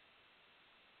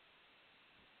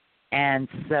 And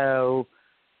so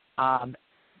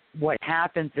what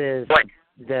happens is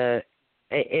if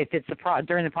it's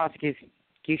during the prosecution's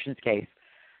case,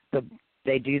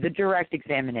 they do the direct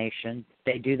examination,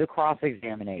 they do the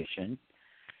cross-examination.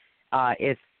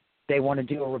 If they want to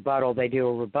do a rebuttal, they do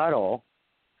a rebuttal.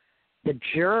 The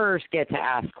jurors get to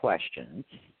ask questions,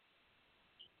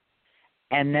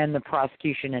 and then the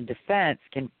prosecution and defense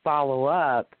can follow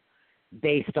up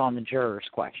based on the jurors'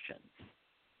 questions.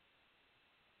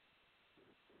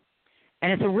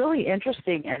 And it's a really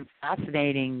interesting and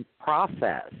fascinating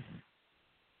process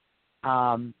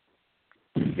to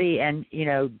see. And,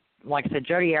 like I said,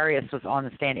 Jodi Arias was on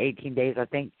the stand 18 days. I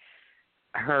think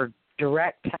her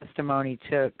direct testimony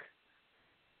took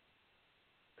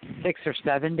 6 or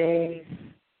 7 days.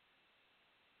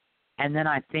 And then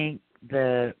I think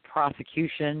the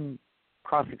prosecution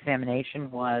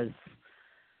cross-examination was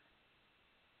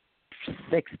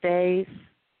 6 days.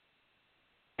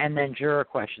 And then juror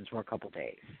questions were a couple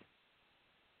days.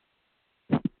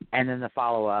 And then the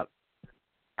follow-up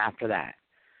after that.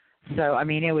 So, I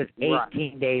mean, it was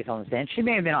 18 days on the stand. It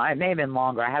may have been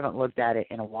longer. I haven't looked at it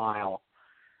in a while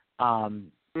to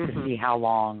see how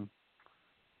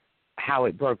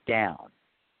it broke down.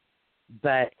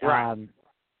 But,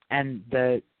 and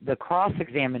the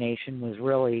cross-examination was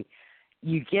really,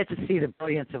 you get to see the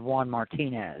brilliance of Juan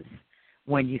Martinez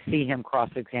when you see him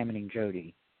cross-examining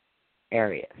Jodi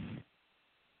Arias.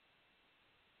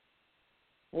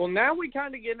 Well, now we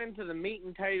kind of get into the meat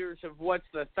and taters of what's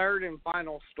the third and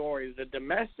final story, the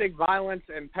domestic violence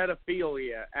and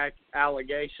pedophilia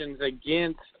allegations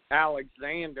against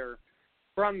Alexander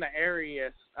from the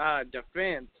Arias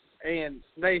defense. And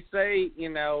they say,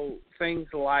 things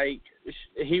like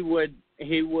he would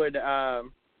he would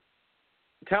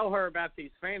tell her about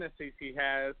these fantasies he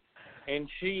has, and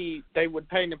they would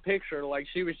paint a picture like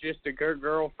she was just a good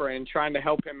girlfriend trying to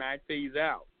help him act these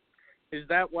out. Is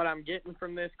that what I'm getting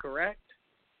from this correct?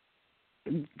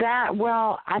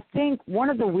 I think one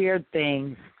of the weird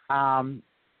things,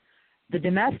 the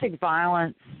domestic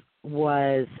violence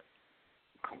was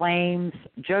claims,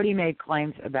 Jodi made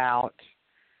claims about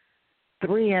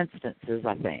 3 instances,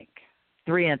 I think.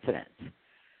 3 incidents.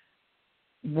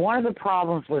 One of the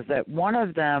problems was that one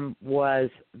of them was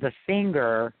the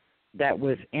finger that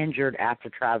was injured after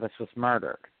Travis was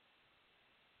murdered.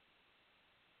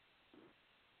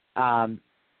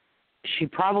 She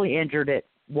probably injured it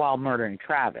while murdering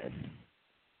Travis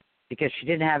because she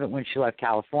didn't have it when she left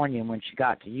California, and when she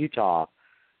got to Utah,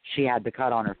 she had the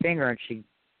cut on her finger, and she,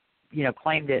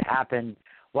 claimed it happened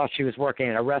while she was working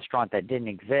at a restaurant that didn't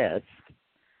exist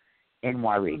in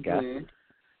Yreka.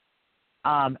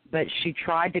 Mm-hmm. But she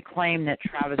tried to claim that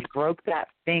Travis broke that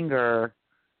finger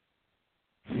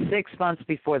 6 months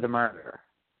before the murder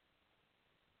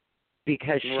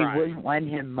because she wouldn't lend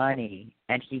him money,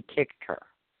 and he kicked her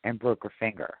and broke her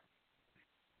finger.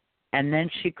 And then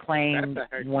she claimed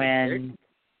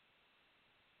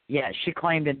she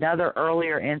claimed another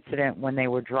earlier incident when they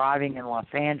were driving in Los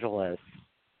Angeles,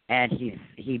 and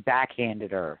he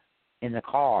backhanded her in the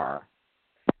car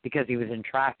because he was in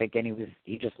traffic and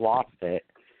he just lost it.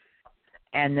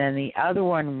 And then the other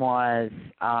one was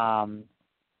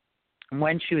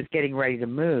when she was getting ready to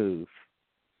move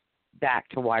back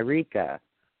to Yreka,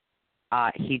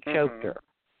 he choked her.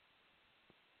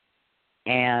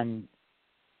 And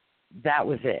that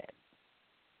was it.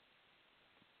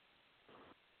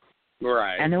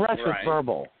 Right. And the rest was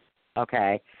verbal.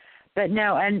 Okay. But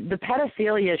no, and the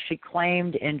pedophilia, she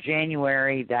claimed in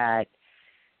January that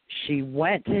she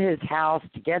went to his house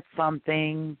to get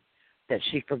something that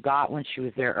she forgot when she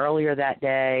was there earlier that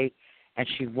day, and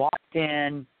she walked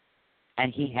in,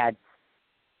 and he had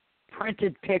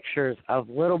printed pictures of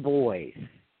little boys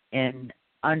in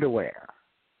underwear.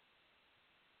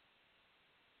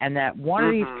 And that one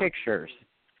of these pictures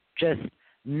just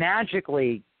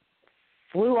magically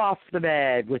flew off the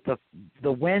bed with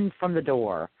the wind from the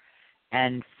door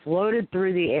and floated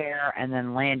through the air and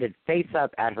then landed face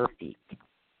up at her feet.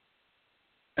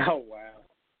 Oh, wow.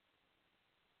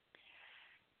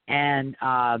 And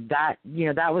that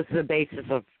was the basis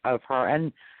of her.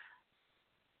 And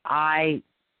I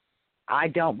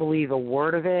don't believe a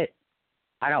word of it.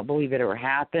 I don't believe it ever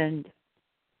happened.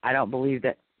 I don't believe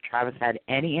that Travis had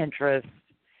any interest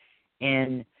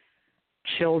in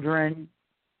children,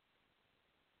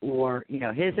 or,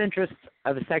 his interests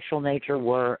of a sexual nature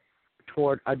were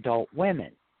toward adult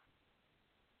women.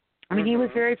 I mean, he was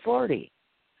very flirty.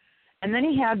 And then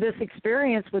he had this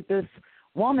experience with this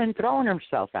woman throwing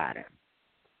herself at him.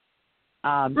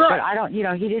 But I don't,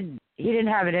 he didn't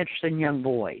have an interest in young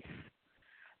boys.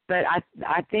 But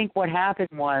I think what happened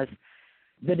was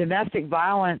the domestic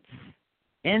violence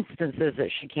instances that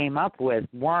she came up with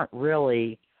weren't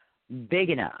really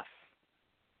big enough.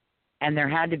 And there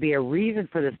had to be a reason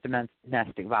for this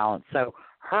domestic violence. So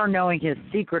her knowing his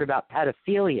secret about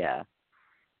pedophilia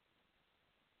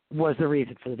was the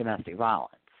reason for the domestic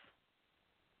violence.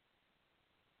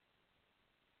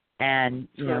 And,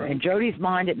 in Jodi's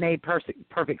mind, it made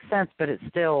perfect sense, but it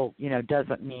still,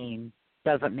 doesn't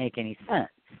make any sense.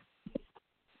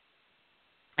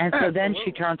 And so then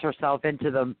she turns herself into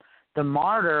the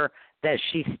martyr that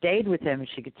she stayed with him and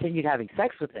she continued having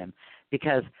sex with him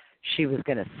because she was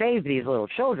going to save these little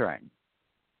children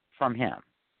from him.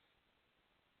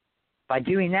 By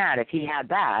doing that, if he had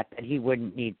that, then he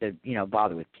wouldn't need to,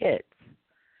 bother with kids.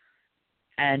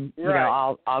 And,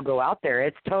 I'll go out there.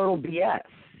 It's total BS.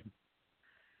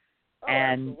 Oh,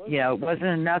 and, absolutely. It wasn't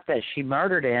enough that she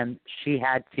murdered him. She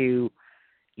had to,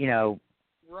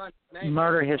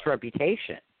 murder his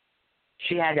reputation.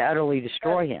 She had to utterly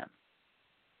destroy him.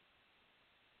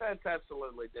 That's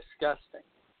absolutely disgusting.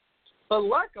 But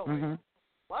luckily,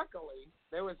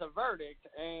 there was a verdict,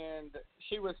 and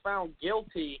she was found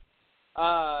guilty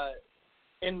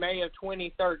in May of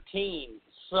 2013.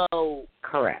 So,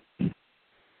 correct.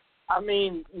 I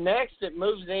mean, next it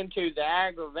moves into the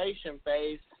aggravation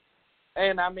phase.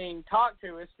 And, talk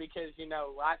to us because,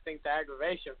 I think the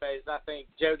aggravation phase, I think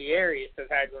Jodi Arias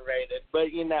is aggravated. But,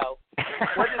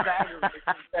 what does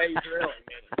aggravation phase really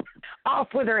mean? Off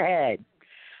with her head.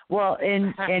 Well,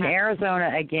 in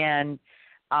Arizona, again,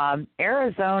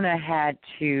 Arizona had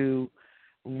to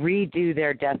redo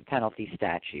their death penalty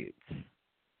statutes.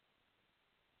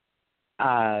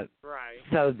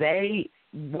 So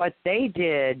what they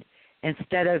did,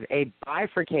 instead of a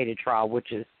bifurcated trial,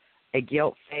 which is a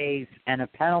guilt phase, and a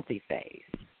penalty phase.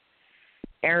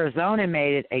 Arizona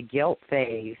made it a guilt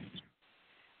phase,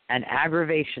 an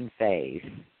aggravation phase,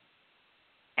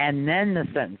 and then the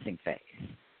sentencing phase.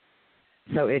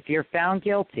 So if you're found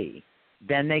guilty,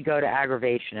 then they go to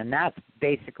aggravation, and that's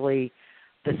basically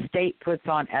the state puts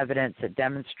on evidence that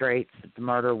demonstrates that the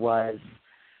murder was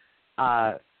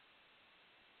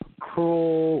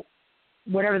cruel,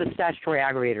 whatever the statutory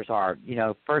aggravators are,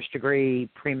 first degree,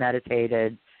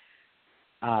 premeditated,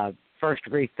 first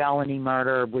degree felony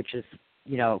murder, which is,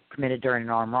 committed during an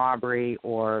armed robbery,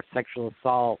 or sexual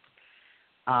assault.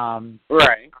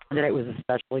 Right. That it was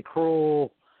especially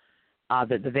cruel,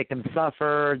 that the victim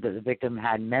suffered, that the victim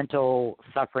had mental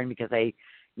suffering because they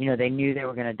knew they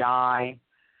were going to die.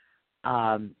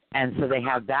 And so they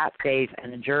have that phase,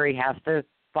 and the jury has to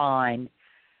find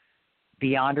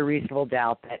beyond a reasonable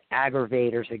doubt that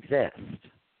aggravators exist.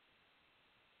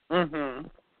 Mm-hmm.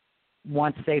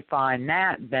 Once they find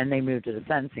that, then they move to the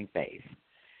sentencing phase.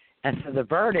 And so the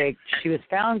verdict, she was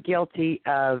found guilty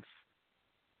of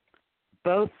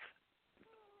both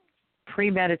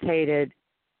premeditated,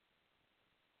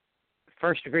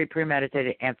 first-degree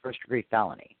premeditated, and first-degree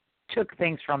felony. Took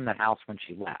things from the house when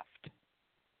she left.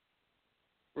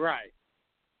 Right.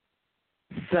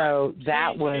 So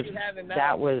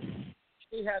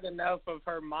She had enough of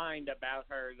her mind about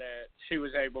her that she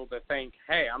was able to think,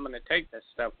 hey, I'm going to take this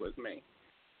stuff with me.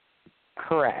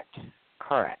 Correct.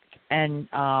 And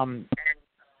then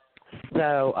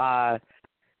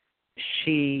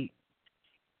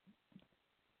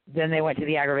they went to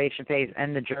the aggravation phase,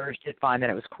 and the jurors did find that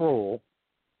it was cruel.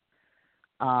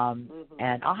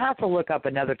 And I'll have to look up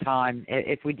another time.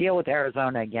 If we deal with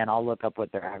Arizona again, I'll look up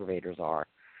what their aggravators are.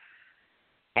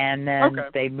 And then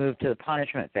they moved to the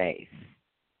punishment phase.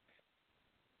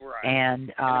 Right.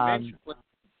 And eventually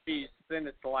she's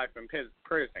sentenced to life in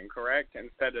prison, correct?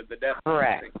 Instead of the death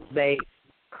penalty.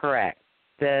 Correct.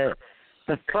 The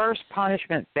first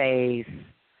punishment phase,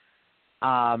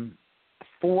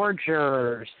 4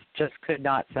 jurors just could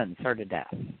not sentence her to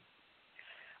death.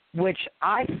 Which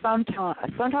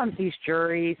sometimes these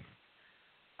juries,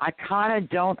 I kind of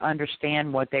don't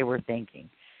understand what they were thinking.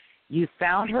 You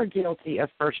found her guilty of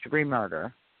first-degree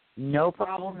murder, no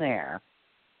problem there.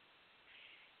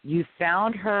 You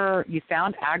found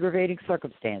aggravating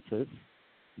circumstances,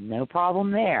 no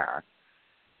problem there.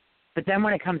 But then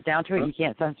when it comes down to it, you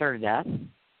can't sentence her to death?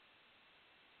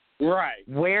 Right.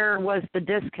 Where was the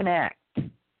disconnect?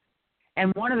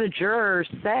 And one of the jurors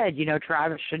said,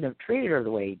 Travis shouldn't have treated her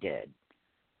the way he did.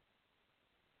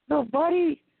 No,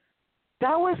 buddy,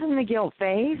 that wasn't the guilt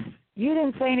phase. You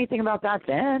didn't say anything about that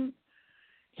then.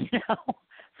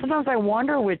 Sometimes I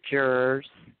wonder with jurors,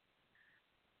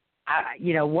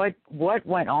 what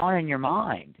went on in your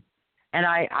mind. And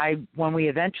I when we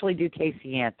eventually do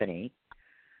Casey Anthony,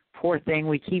 poor thing,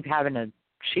 we keep having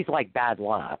she's like bad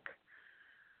luck.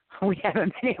 We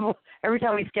haven't been able, every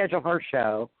time we schedule her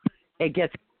show, it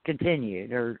gets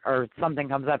continued or something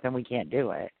comes up and we can't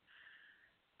do it.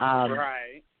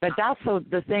 Right. But that's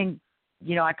the thing,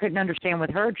 I couldn't understand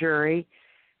with her jury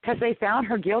because they found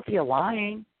her guilty of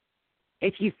lying.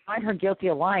 If you find her guilty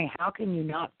of lying, how can you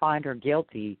not find her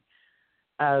guilty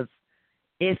of,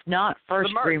 if not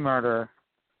first-degree murder,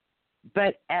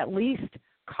 but at least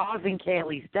causing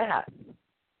Kaylee's death?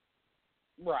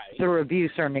 Right. Through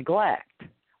abuse or neglect,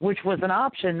 which was an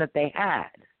option that they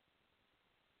had.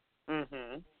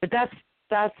 Mm-hmm. But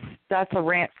that's a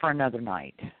rant for another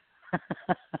night.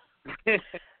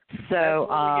 So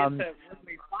when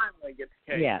we finally get to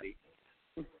Casey. Yeah.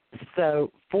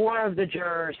 So 4 of the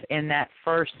jurors in that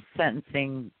first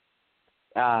sentencing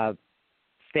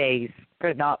phase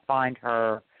could not find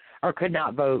her or could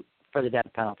not vote for the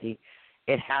death penalty.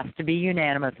 It has to be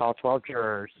unanimous, all 12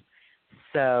 jurors.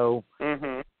 So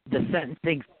the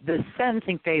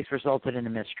sentencing phase resulted in a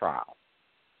mistrial.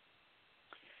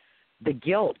 The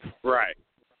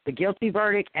guilty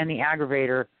verdict and the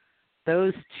aggravator,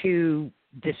 those 2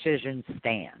 decisions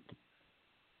stand.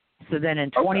 So then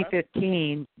in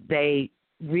 2015, they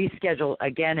rescheduled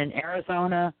again in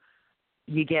Arizona.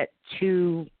 You get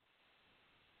 2.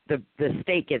 The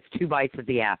state gets 2 bites of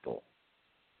the apple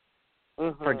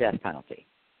for death penalty.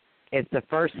 If the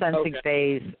first sentencing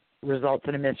phase results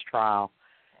in a mistrial,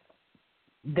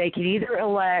 they can either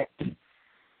elect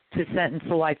to sentence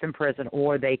to life in prison,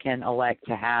 or they can elect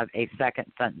to have a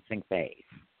second sentencing phase.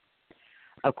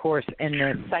 Of course, in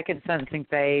the second sentencing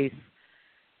phase,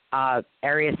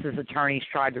 Arias' attorneys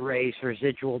tried to raise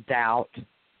residual doubt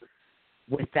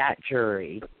with that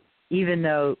jury, even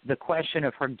though the question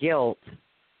of her guilt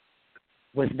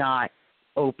was not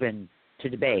open to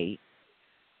debate.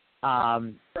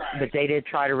 But they did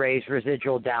try to raise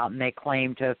residual doubt, and they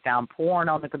claimed to have found porn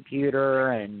on the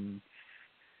computer, and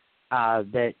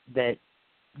that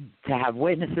to have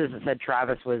witnesses that said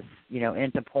Travis was,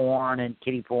 into porn and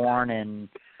kiddie porn and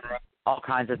all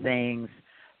kinds of things.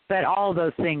 But all of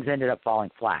those things ended up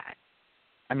falling flat.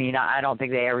 I mean, I don't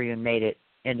think they ever even made it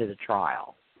into the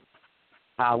trial,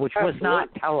 which was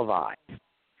not televised.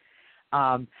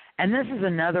 And this is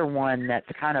another one that's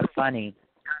kind of funny.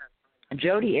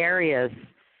 Jodi Arias,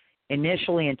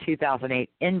 initially in 2008,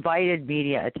 invited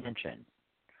media attention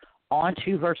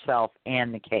onto herself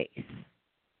and the case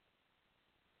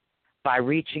by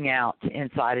reaching out to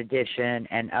Inside Edition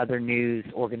and other news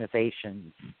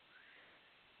organizations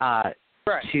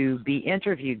to be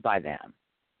interviewed by them.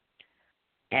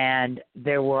 And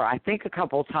there were, I think, a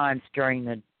couple of times during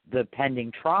the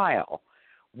pending trial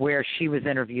where she was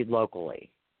interviewed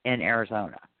locally in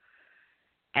Arizona.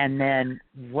 And then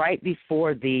right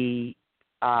before the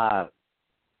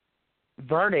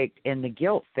verdict in the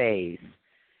guilt phase,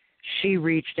 she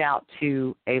reached out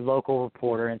to a local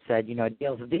reporter and said, a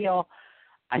deal's a deal.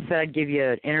 I said I'd give you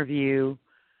an interview.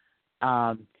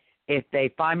 If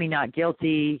they find me not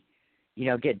guilty,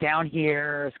 get down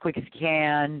here as quick as you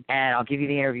can, and I'll give you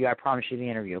the interview. I promise you the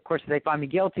interview. Of course, if they find me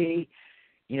guilty,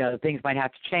 things might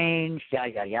have to change, yada,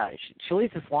 yada, yada. She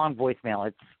leaves this long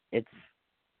voicemail. It's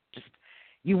just,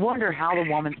 you wonder how the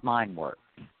woman's mind works.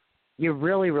 You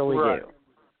really, really do.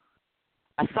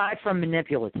 Aside from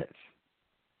manipulative.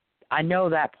 I know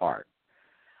that part.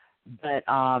 But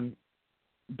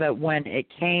when it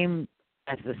came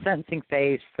as the sentencing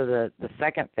phase for the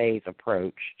second phase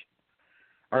approached,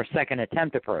 or second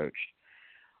attempt approached,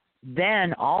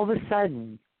 then all of a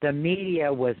sudden the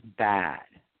media was bad.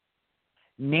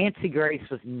 Nancy Grace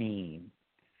was mean.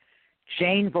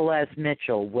 Jane Velez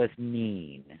Mitchell was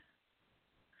mean.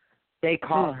 They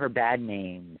called her bad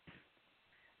names.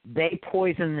 They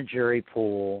poisoned the jury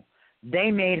pool.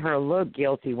 They made her look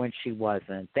guilty when she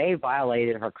wasn't. They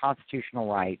violated her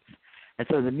constitutional rights. And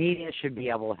so the media should be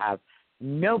able to have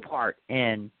no part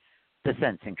in the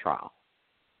sentencing trial,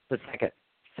 the second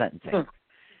sentencing.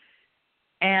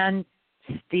 And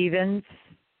Stevens,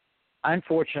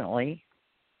 unfortunately,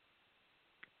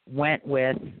 went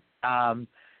with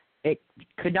it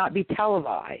could not be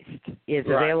televised. It's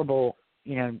available,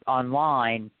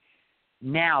 online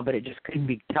now, but it just couldn't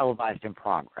be televised in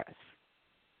progress.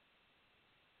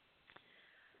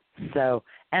 So,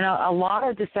 and a lot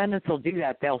of defendants will do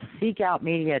that. They'll seek out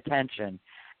media attention,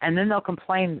 and then they'll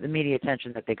complain that the media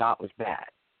attention that they got was bad,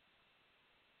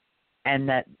 and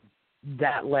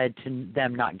that led to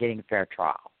them not getting a fair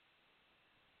trial.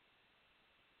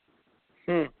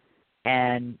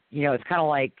 And, it's kind of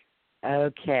like,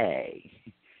 okay,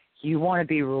 you want to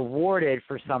be rewarded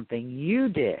for something you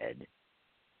did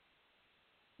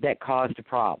that caused a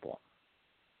problem.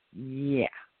 Yeah.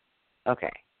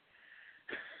 Okay.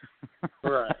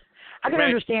 Right. I can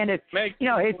understand if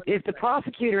the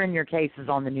prosecutor in your case is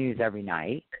on the news every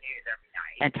night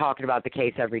and talking about the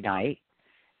case every night,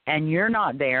 and you're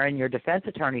not there and your defense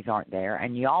attorneys aren't there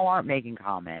and y'all aren't making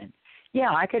comments,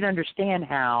 I could understand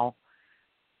how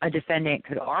a defendant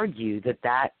could argue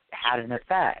that had an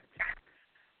effect.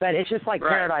 But it's just like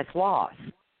Paradise Lost.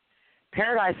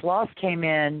 Paradise Lost came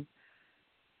in,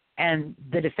 and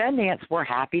the defendants were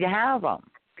happy to have them.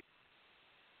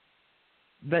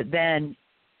 But then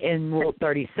in Rule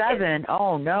 37,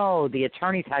 oh, no, the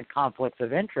attorneys had conflicts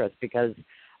of interest because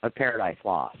of Paradise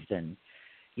Lost. And,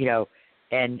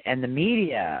 and the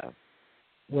media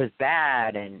was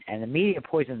bad, and the media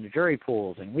poisoned the jury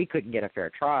pools, and we couldn't get a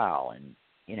fair trial, and,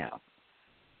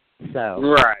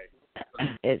 so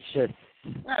it's just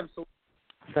absolutely.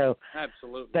 So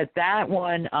absolutely. But that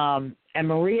one, and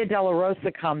Maria De La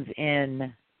Rosa comes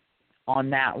in on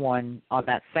that one, on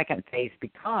that second phase,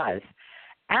 because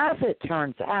as it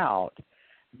turns out,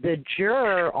 the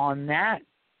juror on that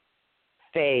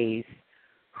phase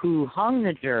who hung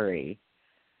the jury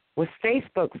was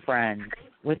Facebook friends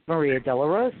with Maria De La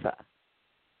Rosa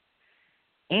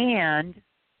and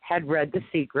had read The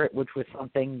Secret, which was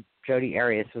something Jodi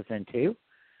Arias was into,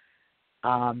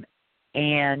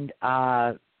 and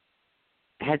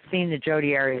had seen the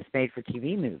Jodi Arias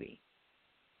made-for-TV movie.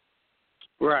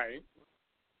 Right.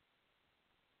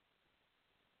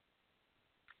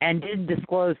 And did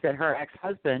disclose that her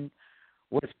ex-husband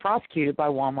was prosecuted by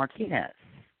Juan Martinez.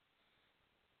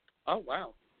 Oh,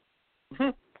 wow.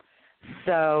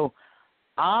 So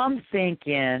I'm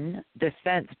thinking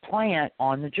defense plant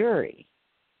on the jury.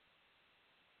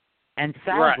 And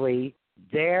sadly,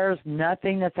 there's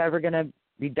nothing that's ever going to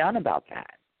be done about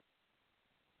that.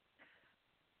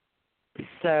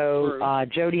 So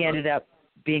Jodi ended up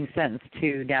being sentenced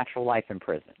to natural life in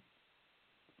prison.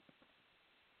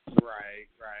 Right.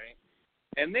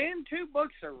 And then 2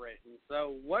 books are written.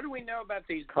 So what do we know about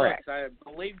these Correct. books?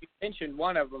 I believe you mentioned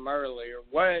one of them earlier.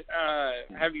 What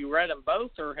have you read them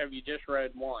both, or have you just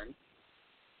read one?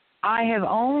 I have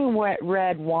only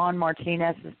read Juan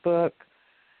Martinez's book,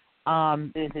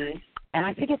 and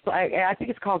I think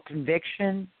it's called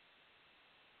Conviction.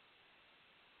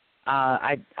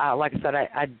 Like I said,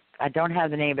 I don't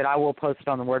have the name, but I will post it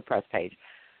on the WordPress page.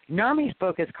 Nurmi's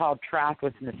book is called Trapped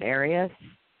with Miss Arias,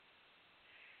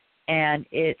 and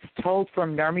it's told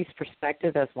from Nurmi's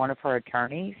perspective as one of her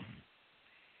attorneys.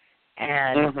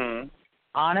 And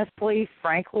honestly,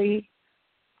 frankly,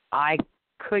 I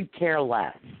could care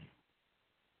less.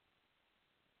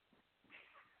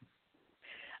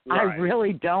 Right. I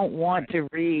really don't want to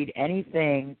read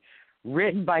anything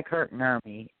written by Kirk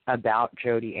Nurmi about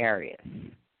Jodi Arias.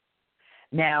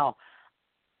 Now,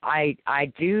 I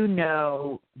do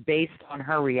know, based on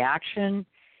her reaction,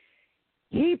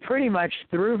 he pretty much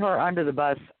threw her under the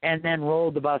bus and then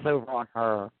rolled the bus over on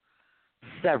her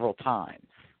several times.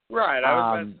 Right, I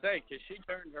was about to say, because she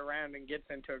turns around and gets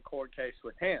into a court case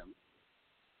with him.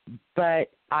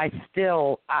 But that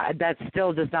still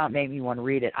does not make me want to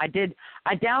read it. I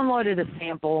downloaded a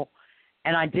sample,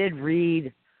 and I did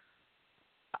read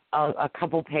a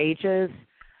couple pages,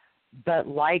 but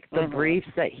like the briefs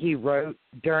that he wrote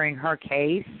during her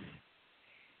case,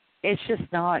 it's just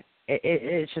not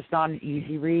an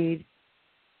easy read,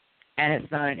 and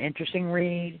it's not an interesting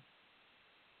read.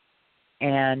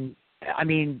 And I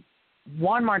mean,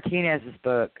 Juan Martinez's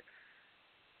book,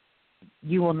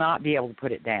 you will not be able to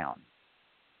put it down.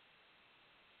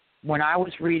 When I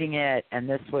was reading it, and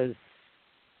this was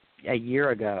a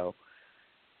year ago,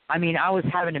 I mean, I was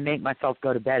having to make myself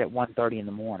go to bed at 1:30 in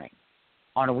the morning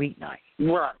on a weeknight.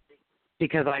 Right.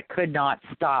 Because I could not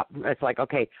stop. It's like,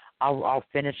 okay, I'll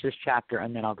finish this chapter,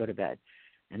 and then I'll go to bed.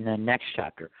 And then next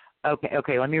chapter.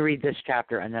 Okay, let me read this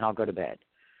chapter, and then I'll go to bed.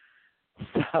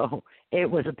 So it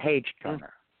was a page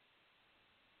turner.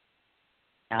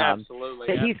 Absolutely.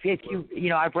 But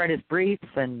I've read his briefs,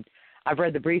 and I've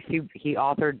read the briefs he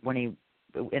authored when he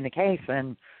in the case,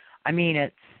 and I mean,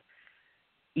 it's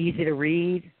easy to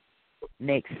read,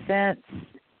 makes sense,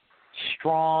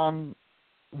 strong,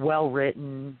 well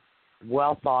written,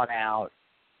 well thought out,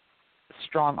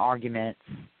 strong arguments,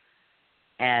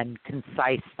 and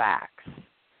concise facts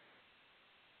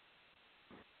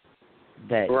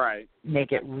that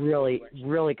make it really,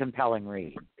 really compelling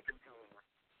read.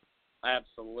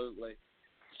 Absolutely.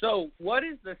 So what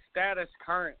is the status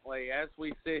currently, as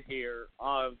we sit here,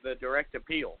 of the direct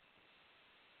appeal?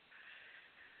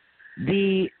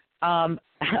 The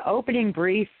opening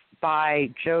brief by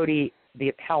Jodi, the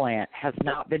appellant, has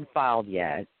not been filed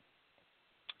yet.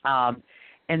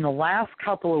 In the last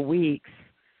couple of weeks,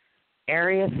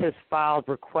 Arias has filed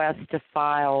requests to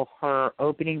file her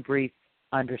opening brief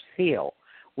under seal,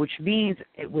 which means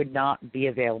it would not be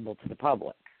available to the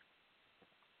public.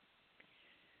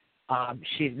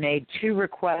 She's made 2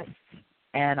 requests,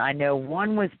 and I know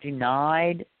one was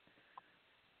denied.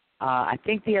 I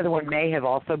think the other one may have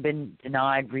also been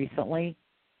denied recently.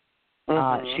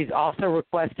 She's also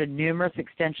requested numerous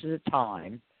extensions of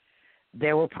time.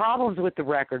 There were problems with the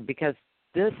record because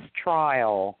this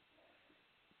trial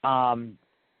went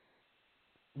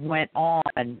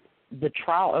on. The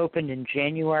trial opened in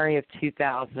January of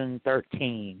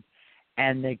 2013,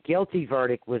 and the guilty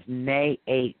verdict was May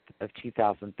 8th of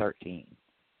 2013.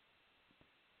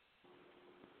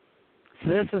 So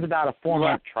this was about a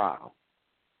 4-month trial,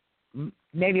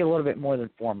 maybe a little bit more than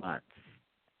 4 months.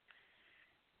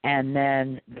 And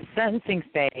then the sentencing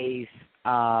phase,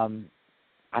 I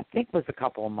think, was a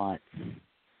couple of months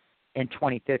in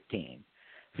 2015.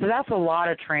 So that's a lot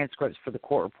of transcripts for the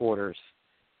court reporters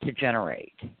to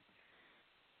generate.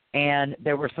 And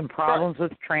there were some problems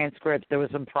with transcripts. There were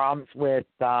some problems with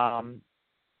one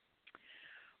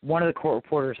of the court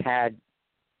reporters had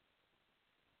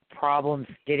problems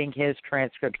getting his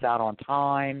transcripts out on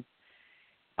time.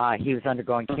 He was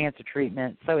undergoing cancer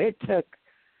treatment. So it took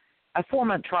a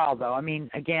 4-month trial, though. I mean,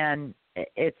 again,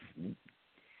 it's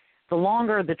the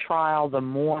longer the trial, the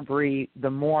more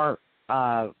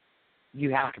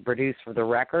you have to produce for the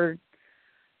record,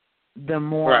 the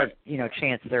more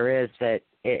chance there is that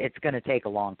it's going to take a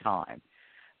long time.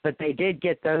 But they did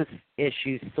get those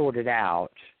issues sorted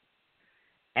out,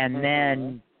 and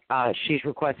then she's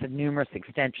requested numerous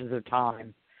extensions of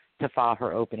time to file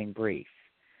her opening brief.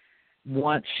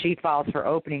 Once she files her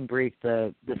opening brief,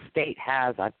 the state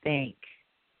has, I think,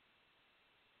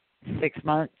 6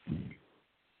 months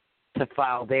to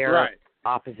file their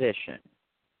opposition.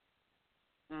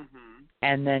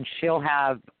 and then she'll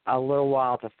have a little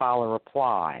while to file a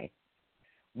reply.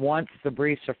 Once the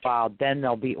briefs are filed, then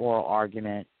there'll be oral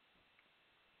argument.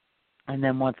 And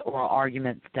then once oral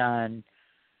argument's done,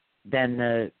 then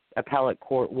the appellate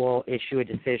court will issue a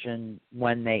decision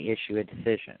when they issue a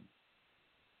decision.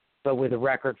 But with a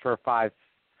record for a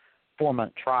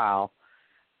 4-month trial,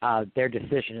 their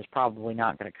decision is probably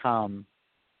not going to come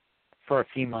for a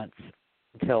few months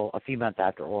until a few months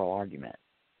after oral argument.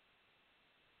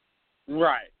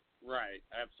 Right.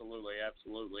 Absolutely.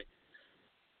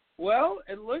 Well,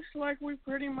 it looks like we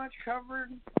pretty much covered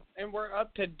and we're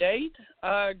up to date.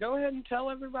 Go ahead and tell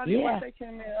everybody what they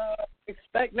can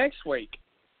expect next week.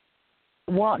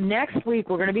 Well, next week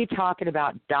we're going to be talking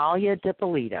about Dalia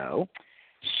DiPolito.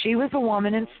 She was a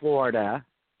woman in Florida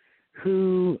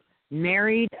who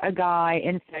married a guy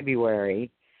in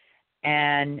February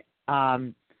and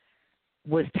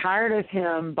was tired of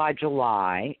him by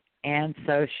July, and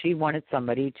so she wanted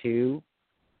somebody to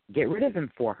get rid of him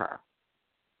for her.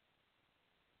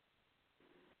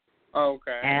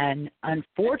 Okay. And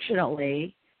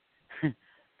unfortunately,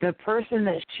 the person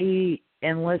that she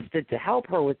enlisted to help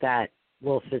her with that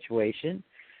little situation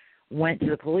went to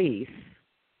the police.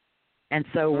 And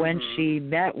so when she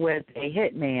met with a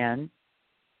hitman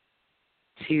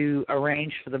to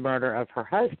arrange for the murder of her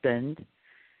husband,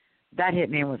 that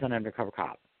hitman was an undercover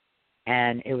cop.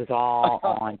 And it was all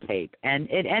on tape. And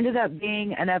it ended up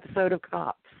being an episode of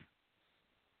Cops.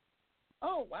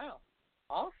 Oh, wow.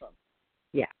 Awesome.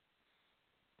 Yeah.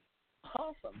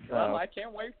 Awesome. Well, I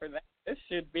can't wait for that. This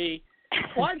should be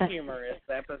quite humorous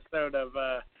episode of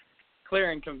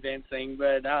Clear and Convincing.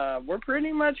 But we're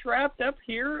pretty much wrapped up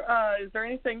here. Is there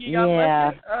anything you got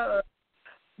left?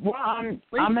 Well, I'm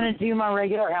going to do my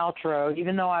regular outro,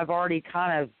 even though I've already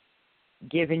kind of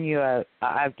given you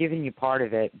part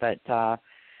of it. But I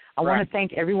want to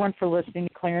thank everyone for listening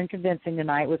to Clear and Convincing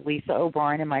tonight with Lisa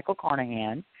O'Brien and Michael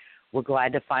Carnahan. We're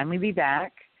glad to finally be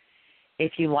back.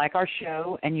 If you like our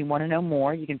show and you want to know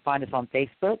more, you can find us on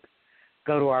Facebook.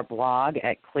 Go to our blog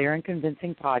at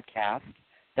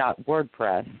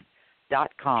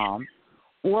clearandconvincingpodcast.wordpress.com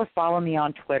or follow me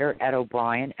on Twitter at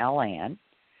O'BrienLN.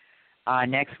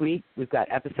 Next week, we've got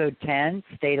episode 10,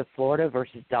 State of Florida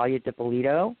versus Dalia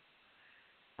DiPolito.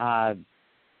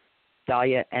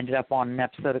 Dalia ended up on an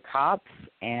episode of Cops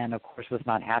and, of course, was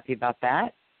not happy about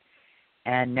that.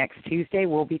 And next Tuesday,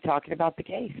 we'll be talking about the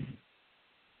case.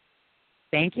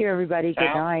 Thank you, everybody.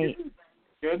 Good night.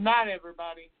 Good night,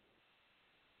 everybody.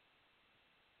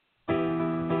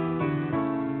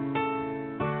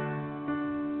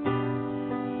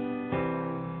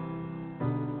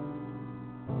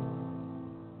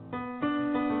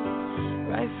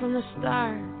 Right from the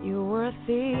start, you were a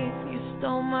thief, you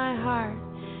stole my heart,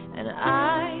 and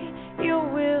I, your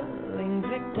willing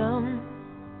victim.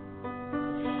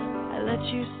 I let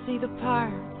you see the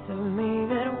parts of me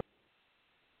that